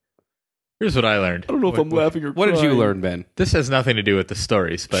 Here's what I learned. I don't know if I'm laughing or what did you learn, Ben? This has nothing to do with the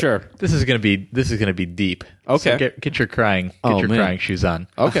stories, but Sure. this is gonna be deep. Okay. So get your crying Oh, man. crying shoes on.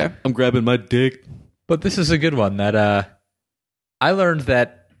 Okay. I'm grabbing my dick. But this is a good one that I learned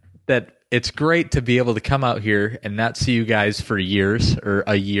that it's great to be able to come out here and not see you guys for years or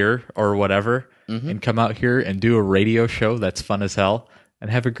a year or whatever, and come out here and do a radio show that's fun as hell and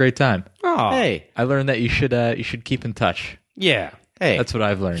have a great time. Oh. Hey, I learned that you should keep in touch. Yeah. hey, That's what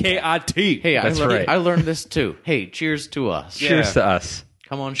I've learned. K-I-T. hey. That's right. I learned this too. Hey, cheers to us. Cheers to us.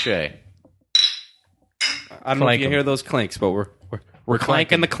 Come on, Shay. I don't know if Clank you 'em. hear those clanks, but we're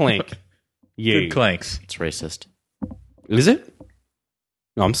clanking the clank. Yeah. Good clanks. It's racist. Is it?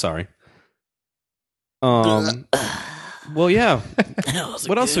 No, I'm sorry. Well, yeah.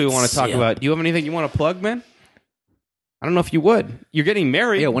 What else do we want to talk about? Do you have anything you want to plug, man? I don't know if you would. You're getting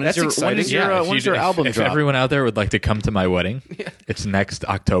married. Yeah, when is That's your- when exciting. is your, when's your album if drop? everyone out there would like to come to my wedding, it's next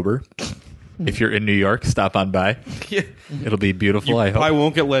October. If you're in New York, stop on by. Yeah. It'll be beautiful. You I hope. probably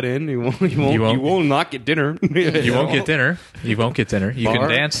won't get let in. You won't not get dinner. You won't get dinner. You won't get dinner. You Bar? can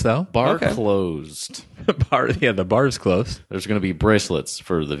dance though. Bar Okay. closed. The bar is closed. There's going to be bracelets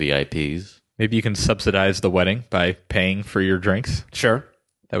for the VIPs. Maybe you can subsidize the wedding by paying for your drinks. Sure.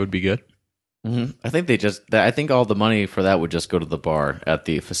 That would be good. I think all the money for that would just go to the bar at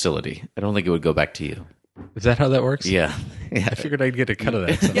the facility. I don't think it would go back to you. Is that how that works? Yeah. I figured I'd get a cut of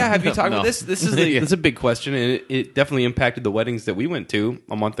that. somehow. Yeah, have you talked No. about this? This is this is a big question, and it definitely impacted the weddings that we went to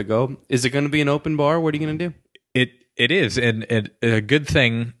a month ago. Is it going to be an open bar? What are you going to do? It is, and a good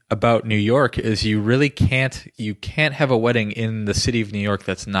thing about New York is you really can't have a wedding in the city of New York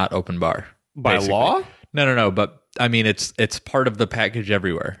that's not open bar By basically. law? No. But I mean, it's part of the package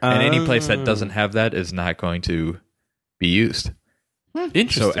everywhere, and any place that doesn't have that is not going to be used. Interesting.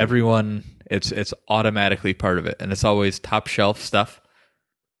 So everyone, it's automatically part of it, and it's always top shelf stuff.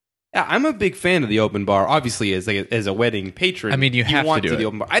 Yeah, I'm a big fan of the open bar. Obviously, as a wedding patron, I mean, you have to want do the it.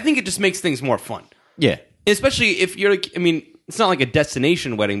 open bar. I think it just makes things more fun, Yeah. especially if you're. I mean, it's not like a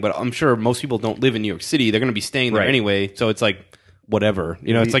destination wedding, but I'm sure most people don't live in New York City. They're going to be staying there Right. anyway, so it's like whatever.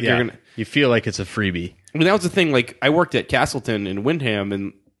 You know, it's like Yeah. you're gonna. You feel like it's a freebie. I mean, that was the thing. Like, I worked at Castleton in Windham,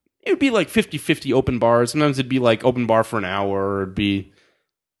 and it would be like 50-50 open bars. Sometimes it'd be like open bar for an hour, or it'd be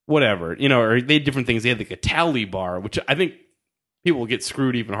whatever, or they had different things. They had like a tally bar, which I think people will get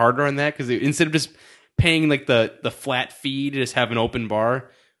screwed even harder on that because instead of just paying like the flat fee to just have an open bar,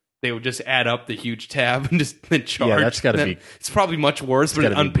 they would just add up the huge tab and just then charge. Yeah, that's gotta Then be- It's probably much worse, but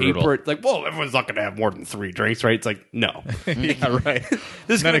gotta on be brutal. paper, it's like, whoa, everyone's not going to have more than 3 drinks, right? It's like, no. Yeah, right.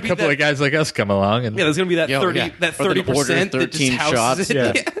 There's Then gonna a be couple that- of guys like us come along, and Yeah, there's going to be that Yeah, 30 yeah. that Or then 30% that 13 just houses shots.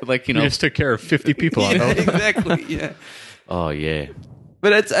 it. Yeah. Like, you just took care of 50 people on Yeah, it. exactly. Yeah, oh, yeah.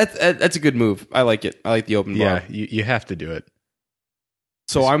 but that's a good move. I like it. I like the open bar. Yeah, you have to do it.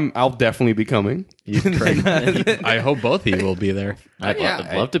 So I'll definitely be coming. I hope both of you will be there. I'd Yeah,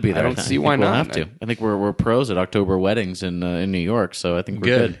 love to be I there. don't see think why we'll not. have to. I think we're pros at October weddings in New York, so I think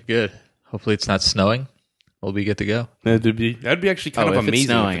we're good. Hopopefully it's not snowing. We'll be good to go. That'd be actually kind of if amazing. it's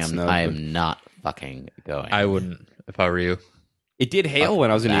snowing, if it snowed, I but- am not fucking going. I wouldn't if I were you. It did hail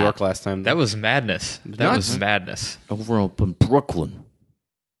when I was in New that. York last time. That was madness. That was madness. Over up in Brooklyn.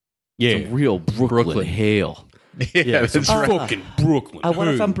 yeah, Some real Brooklyn hail. Yeah, that's right. fucking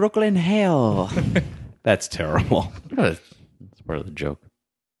Brooklyn. Brooklyn hail. That's terrible. It's part of the joke.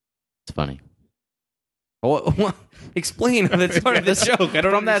 It's funny. What? Explain. That's part of the joke. I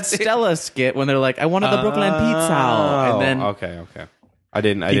don't From that understand. Stella skit when they're like, I wanted the Brooklyn pizza. Oh, And then okay. I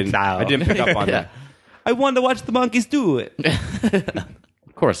didn't pick up on Yeah. that. I wanted to watch the monkeys do it.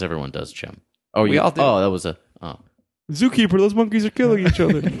 Of course, everyone does, Jim. Oh, We all do. Oh, that was a. Oh, Zookeeper, those monkeys are killing each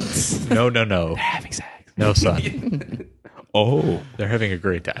other. No. Having sex. No, son. Oh, they're having a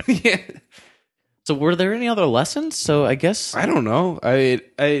great time. Yeah. so were there any other lessons? So I guess I don't know.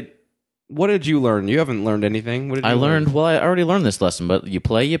 What did you learn? You haven't learned anything. What did I you learned. learn? Well, I already learned this lesson, but you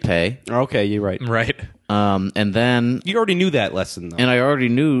play, you pay. Okay, you're right. Right. And then You already knew that lesson, though. and I already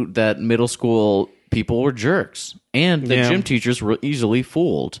knew that middle school people were jerks, and the Yeah. gym teachers were easily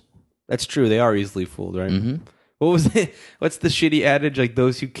fooled. That's true. They are easily fooled, right? Mm-hmm. What was it? What's the shitty adage? Like,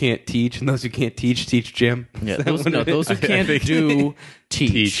 those who can't teach and those who can't teach gym. Yeah, Is that those, what no, it is? those who can't do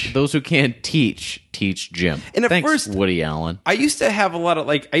teach. Those who can't teach gym. And at Thanks, first- Woody Allen. I used to have a lot of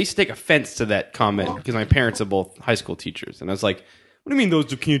I used to take offense to that comment because my parents are both high school teachers, and I was like, "What do you mean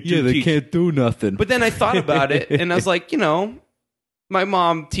those who can't do teach?" do nothing. But then I thought about it, and I was like, my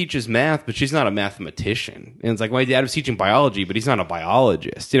mom teaches math, but she's not a mathematician. And it's like my dad was teaching biology, but he's not a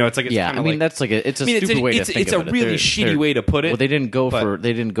biologist. It's like it's Yeah, I kinda mean like, that's like it's a it's stupid way to think it's of a it. really They're- shitty they're- way to put it. Well, they didn't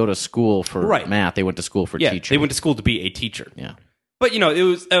go to school for Right. math. They went to school for yeah, teaching. they went to school to be a teacher. Yeah. But I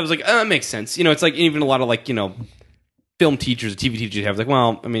was like, that makes sense. It's like even a lot of film teachers, TV teachers have like,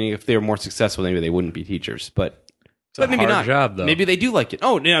 well, I mean, if they were more successful, maybe they wouldn't be teachers. But a maybe hard not. job, though. Maybe they do like it.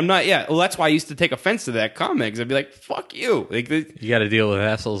 Oh, yeah, I'm not. Yeah, well, that's why I used to take offense to that comment because I'd be like, "Fuck you!" You got to deal with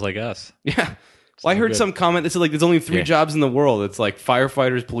assholes like us. Yeah. Well, I heard good. some comment that said there's only 3 Yeah. jobs in the world. It's like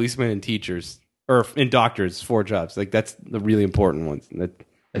firefighters, policemen, and teachers, and doctors. 4 jobs. Like that's the really important ones.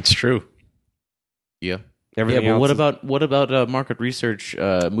 It's true. Yeah. Everything Yeah, but else what about market research,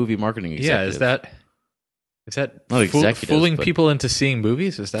 movie marketing executives? Yeah, is that Not executives, fooling but- people into seeing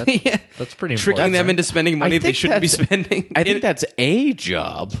movies? Is that yeah. that's pretty Tricking important? them right? into spending money they think shouldn't be that's- spending. I think that's a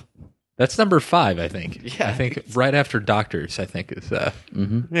job. That's number 5, I think. Yeah. I think right after doctors. I think is Yeah,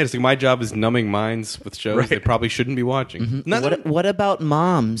 it's like my job is numbing minds with shows Right. they probably shouldn't be watching. What about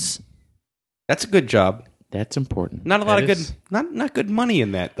moms? That's a good job. That's important. Not a lot That of good, is- not good money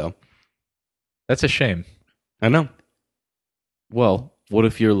in that though. that's a shame. I know. Well, what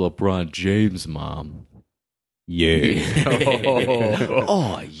if you're LeBron James' mom? Yeah.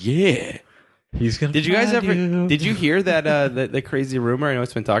 Oh yeah. He's gonna. Did you guys find ever? you. Did you hear that the crazy rumor? I know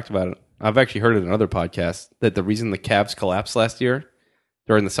it's been talked about. I've actually heard it in other podcasts that the reason the Cavs collapsed last year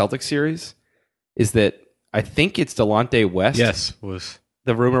during the Celtics series is that I think it's Delonte West. Yes, was.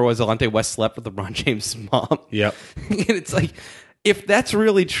 The rumor was Delonte West slept with LeBron James' mom. Yep. And it's like, if that's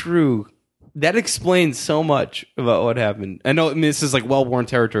really true, that explains so much about what happened. I know this is like well-worn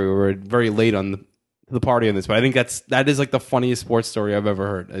territory. We're very late on the party on this, but I think that is like the funniest sports story I've ever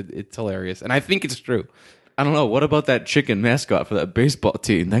heard. It's hilarious, and I think it's true. I don't know. What about that chicken mascot for that baseball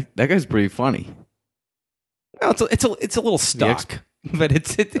team? That guy's pretty funny. Well, it's a little stock, but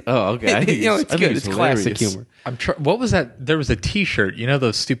it's Oh, okay. I think it's I think good. he's It's classic hilarious. humor. What was that? There was a T-shirt. You know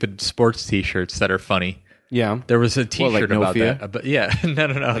those stupid sports T-shirts that are funny. Yeah, There was a T-shirt like No about Fear? that. But yeah,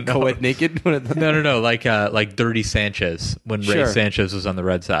 no. co-ed naked. No. Like Dirty Sanchez when Ray Sure. Sanchez was on the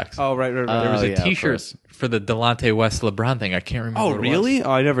Red Sox. Oh, right. There Oh, was yeah, a of T-shirt course. for the Delonte West LeBron thing. I can't remember. Oh, what it was. really?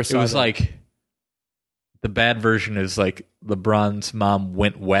 Oh, I never It saw. was that. like the bad version is like LeBron's mom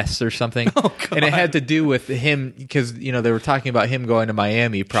went west or something. Oh, God. And it had to do with him because they were talking about him going to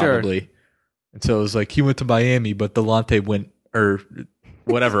Miami probably. And so it was like he went to Miami, but Delonte went or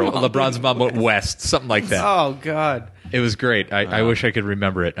whatever. LeBron's mom went west, something like that. Oh God. It was great. I wish I could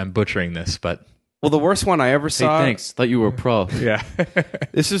remember it. I'm butchering this, but Well, the worst one I ever Hey, saw. thanks. Thought you were a pro. yeah.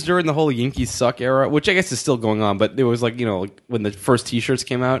 This is during the whole Yankees suck era, which I guess is still going on. But it was like like when the first T-shirts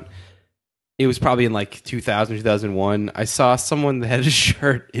came out. It was probably in like 2000, 2001. I saw someone that had a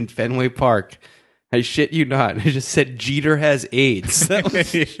shirt in Fenway Park. I shit you not. It just said Jeter has AIDS.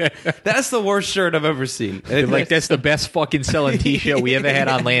 That's the worst shirt I've ever seen. Like that's the best fucking selling T-shirt we ever had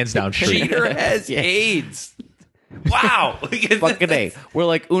on Lansdowne Street. Jeter has AIDS. Wow. Fucking A. We're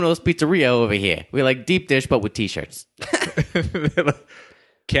like Uno's Pizzeria over here. We're like deep dish, but with T-shirts.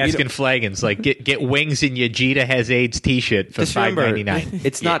 Cask and Flagons, like get wings in your Jeter has AIDS T-shirt for Just remember, $5.99.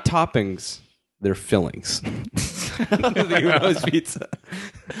 it's not toppings. They're fillings. The Uno's pizza.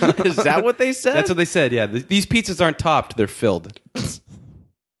 Is that what they said? That's what they said, yeah. These pizzas aren't topped. They're filled.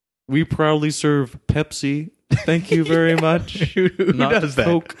 We proudly serve Pepsi. Thank you very much. Who does that?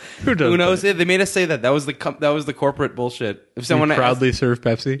 Coke. Who does Uno's, that? they made us say that. That was the corporate bullshit. If We someone proudly serve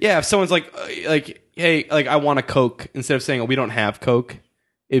Pepsi. yeah, if someone's like, hey, like I want a Coke, instead of saying, oh, we don't have Coke,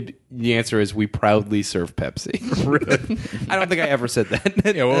 the answer is we proudly serve Pepsi. Really? I don't think I ever said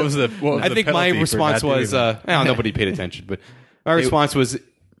that. Yeah, what was the I think my penalty for response not doing was, that? nobody paid attention, but my response was, we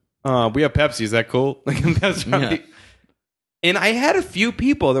have Pepsi. Is that cool? Like, that's probably, Yeah. and I had a few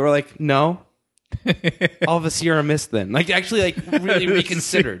people that were like, no. all of a Sierra Mist then. Like actually like really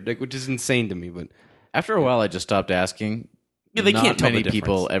reconsidered, like, which is insane to me. But After a while, I just stopped asking. yeah, they Not can't tell many the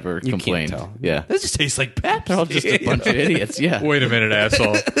people difference. ever You complained. Can't tell. Yeah. That just tastes like Pepsi. They're all just a bunch of idiots. Yeah. Wait a minute,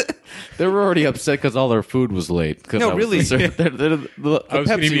 asshole. They were already upset because all their food was late. No, really. I was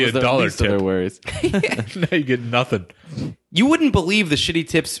gonna give you a dollar least of their tip. worries. Now you get nothing. You wouldn't believe the shitty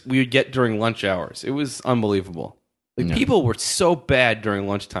tips we would get during lunch hours. It was unbelievable. Like Yeah. people were so bad during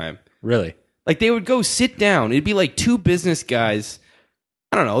lunchtime. Really? Like they would go sit down. It'd be like two business guys.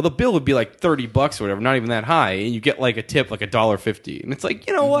 I don't know. The bill would be like $30 or whatever, not even that high, and you get like a tip like $1.50. And it's like,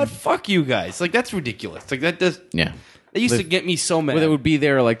 you know what? Fuck you guys. Like that's ridiculous. Like that does. Yeah. That used to get me so mad. Well, they would be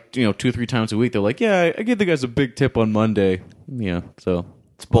there like 2 or 3 times a week. They're like, yeah, I give the guys a big tip on Monday. Yeah, so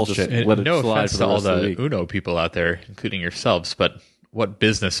it's bullshit. And Let it no slide offense for to all rest of the week. Uno people out there, including yourselves, but what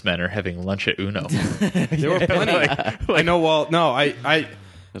businessmen are having lunch at Uno? There were plenty. I know. Well, no, I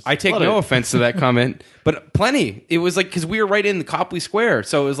take lot no of- offense to that comment, but plenty. It was like because we were right in the Copley Square,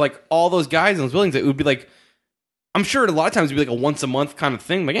 so it was like all those guys in those buildings. It would be like, I'm sure a lot of times it'd be like a once a month kind of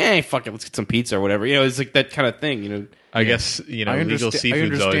thing. Like, hey, fuck it, let's get some pizza or whatever. It's like that kind of thing. I guess, I legal understa- I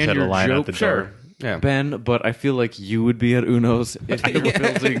seafood's always understand had a your line out the joke, door. Yeah. Ben, but I feel like you would be at Uno's if you were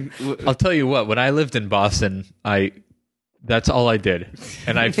building. I'll tell you what, when I lived in Boston, that's all I did.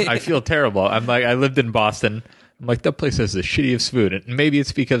 And I feel terrible. I'm like, I lived in Boston. I'm like, that place has the shittiest food. And maybe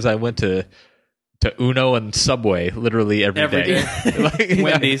it's because I went to Uno and Subway literally every day. Like,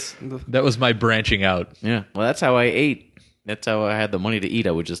 Wendy's. That was my branching out. Yeah, well, that's how I ate. That's how I had the money to eat.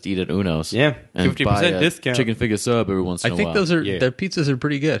 I would just eat at Uno's. Yeah, and 50% buy a discount. chicken figure sub every once in I a think while. those are Yeah. their pizzas are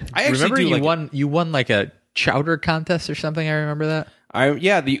pretty good. I actually remember do you like won like a chowder contest or something. I remember that.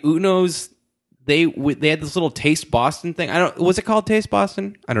 The Unos. They had this little Taste Boston thing. Was it called Taste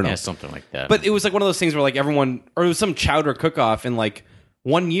Boston? I don't know. Yeah, something like that. But it was like one of those things where like everyone, or it was some chowder cook-off, and like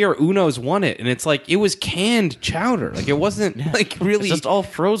 1 year Uno's won it, and it's like it was canned chowder. Like it wasn't like really. it's just all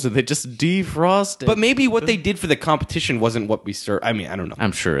frozen. They just defrost it. But maybe what they did for the competition wasn't what we served. I mean, I don't know.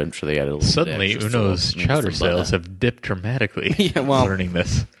 I'm sure they added a little Suddenly, bit extra Uno's salt and chowder some butter. sales have dipped dramatically. Yeah, well- learning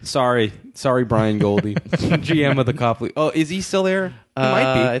this. Sorry, Brian Goldie, GM of the Copley. Oh, is he still there? He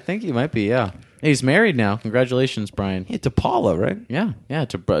might be. I think he might be. Yeah, he's married now. Congratulations, Brian. Yeah, to Paula, right? Yeah.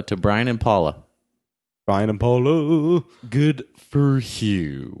 To Brian and Paula. Brian and Paula. Good for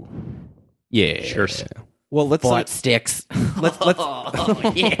you. Yeah. Cheers. Well, let's sticks.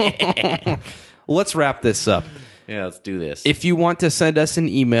 let's wrap this up. Yeah, let's do this. If you want to send us an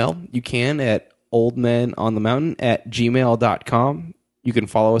email, you can at oldmenonthemountain@gmail.com. You can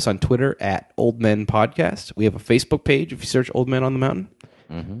follow us on Twitter at Old Men Podcast. We have a Facebook page if you search Old Men on the Mountain.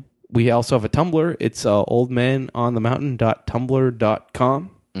 Mm-hmm. We also have a Tumblr. It's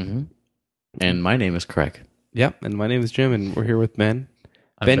oldmenonthemountain.tumblr.com. Mm-hmm. And my name is Craig. Yep, and my name is Jim, and we're here with Ben.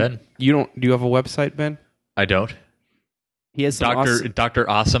 I'm Ben. Do you have a website, Ben? I don't. He has some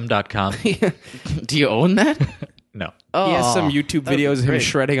DrAwesome.com. Do you own that? No. Oh, He has some YouTube that'd be videos of him great.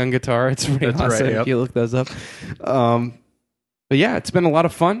 shredding on guitar. It's pretty That's awesome right, if yep. you look those up. But yeah, it's been a lot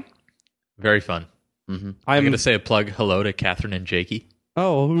of fun. Very fun. Mm-hmm. I'm going to say a plug hello to Catherine and Jakey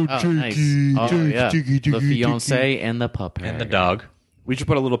Oh, nice. Oh, yeah. The fiance and the puppy. and the dog. We should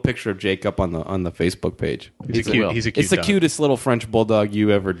put a little picture of Jake up on the Facebook page. He's a cute It's the dog. cutest little French bulldog you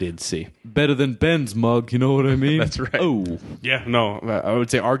ever did see. Better than Ben's mug, you know what I mean? That's right. Oh. Yeah, no, I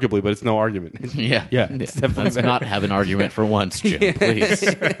would say arguably, but it's no argument. Yeah. Yeah, it's definitely Let's better. not have an argument for once, Jim, please.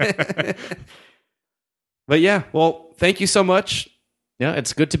 But yeah, well, thank you so much. Yeah,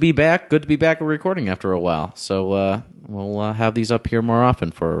 it's good to be back. Good to be back recording after a while. So we'll have these up here more often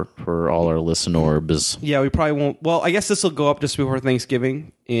for all our listeners. Yeah, we probably won't. Well, I guess this will go up just before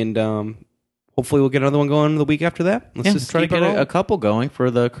Thanksgiving, and hopefully we'll get another one going the week after that. Let's Yeah, just try to keep it get rolling. a couple going for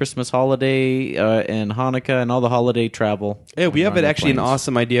the Christmas holiday and Hanukkah and all the holiday travel. Yeah, we have on the actually an planes.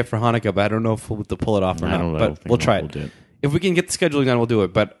 awesome idea for Hanukkah, but I don't know if we'll be able to pull it off or I not. don't know. But we'll try it. do it. If we can get the scheduling done, we'll do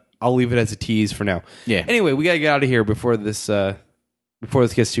it. But I'll leave it as a tease for now. Yeah. Anyway, we gotta get out of here before this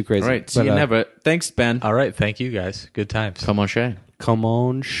gets too crazy. All right. See But, you never. Thanks, Ben. All right. Thank you, guys. Good times. Come on, Shay. Come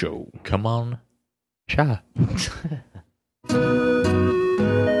on, show. Come on. Cha.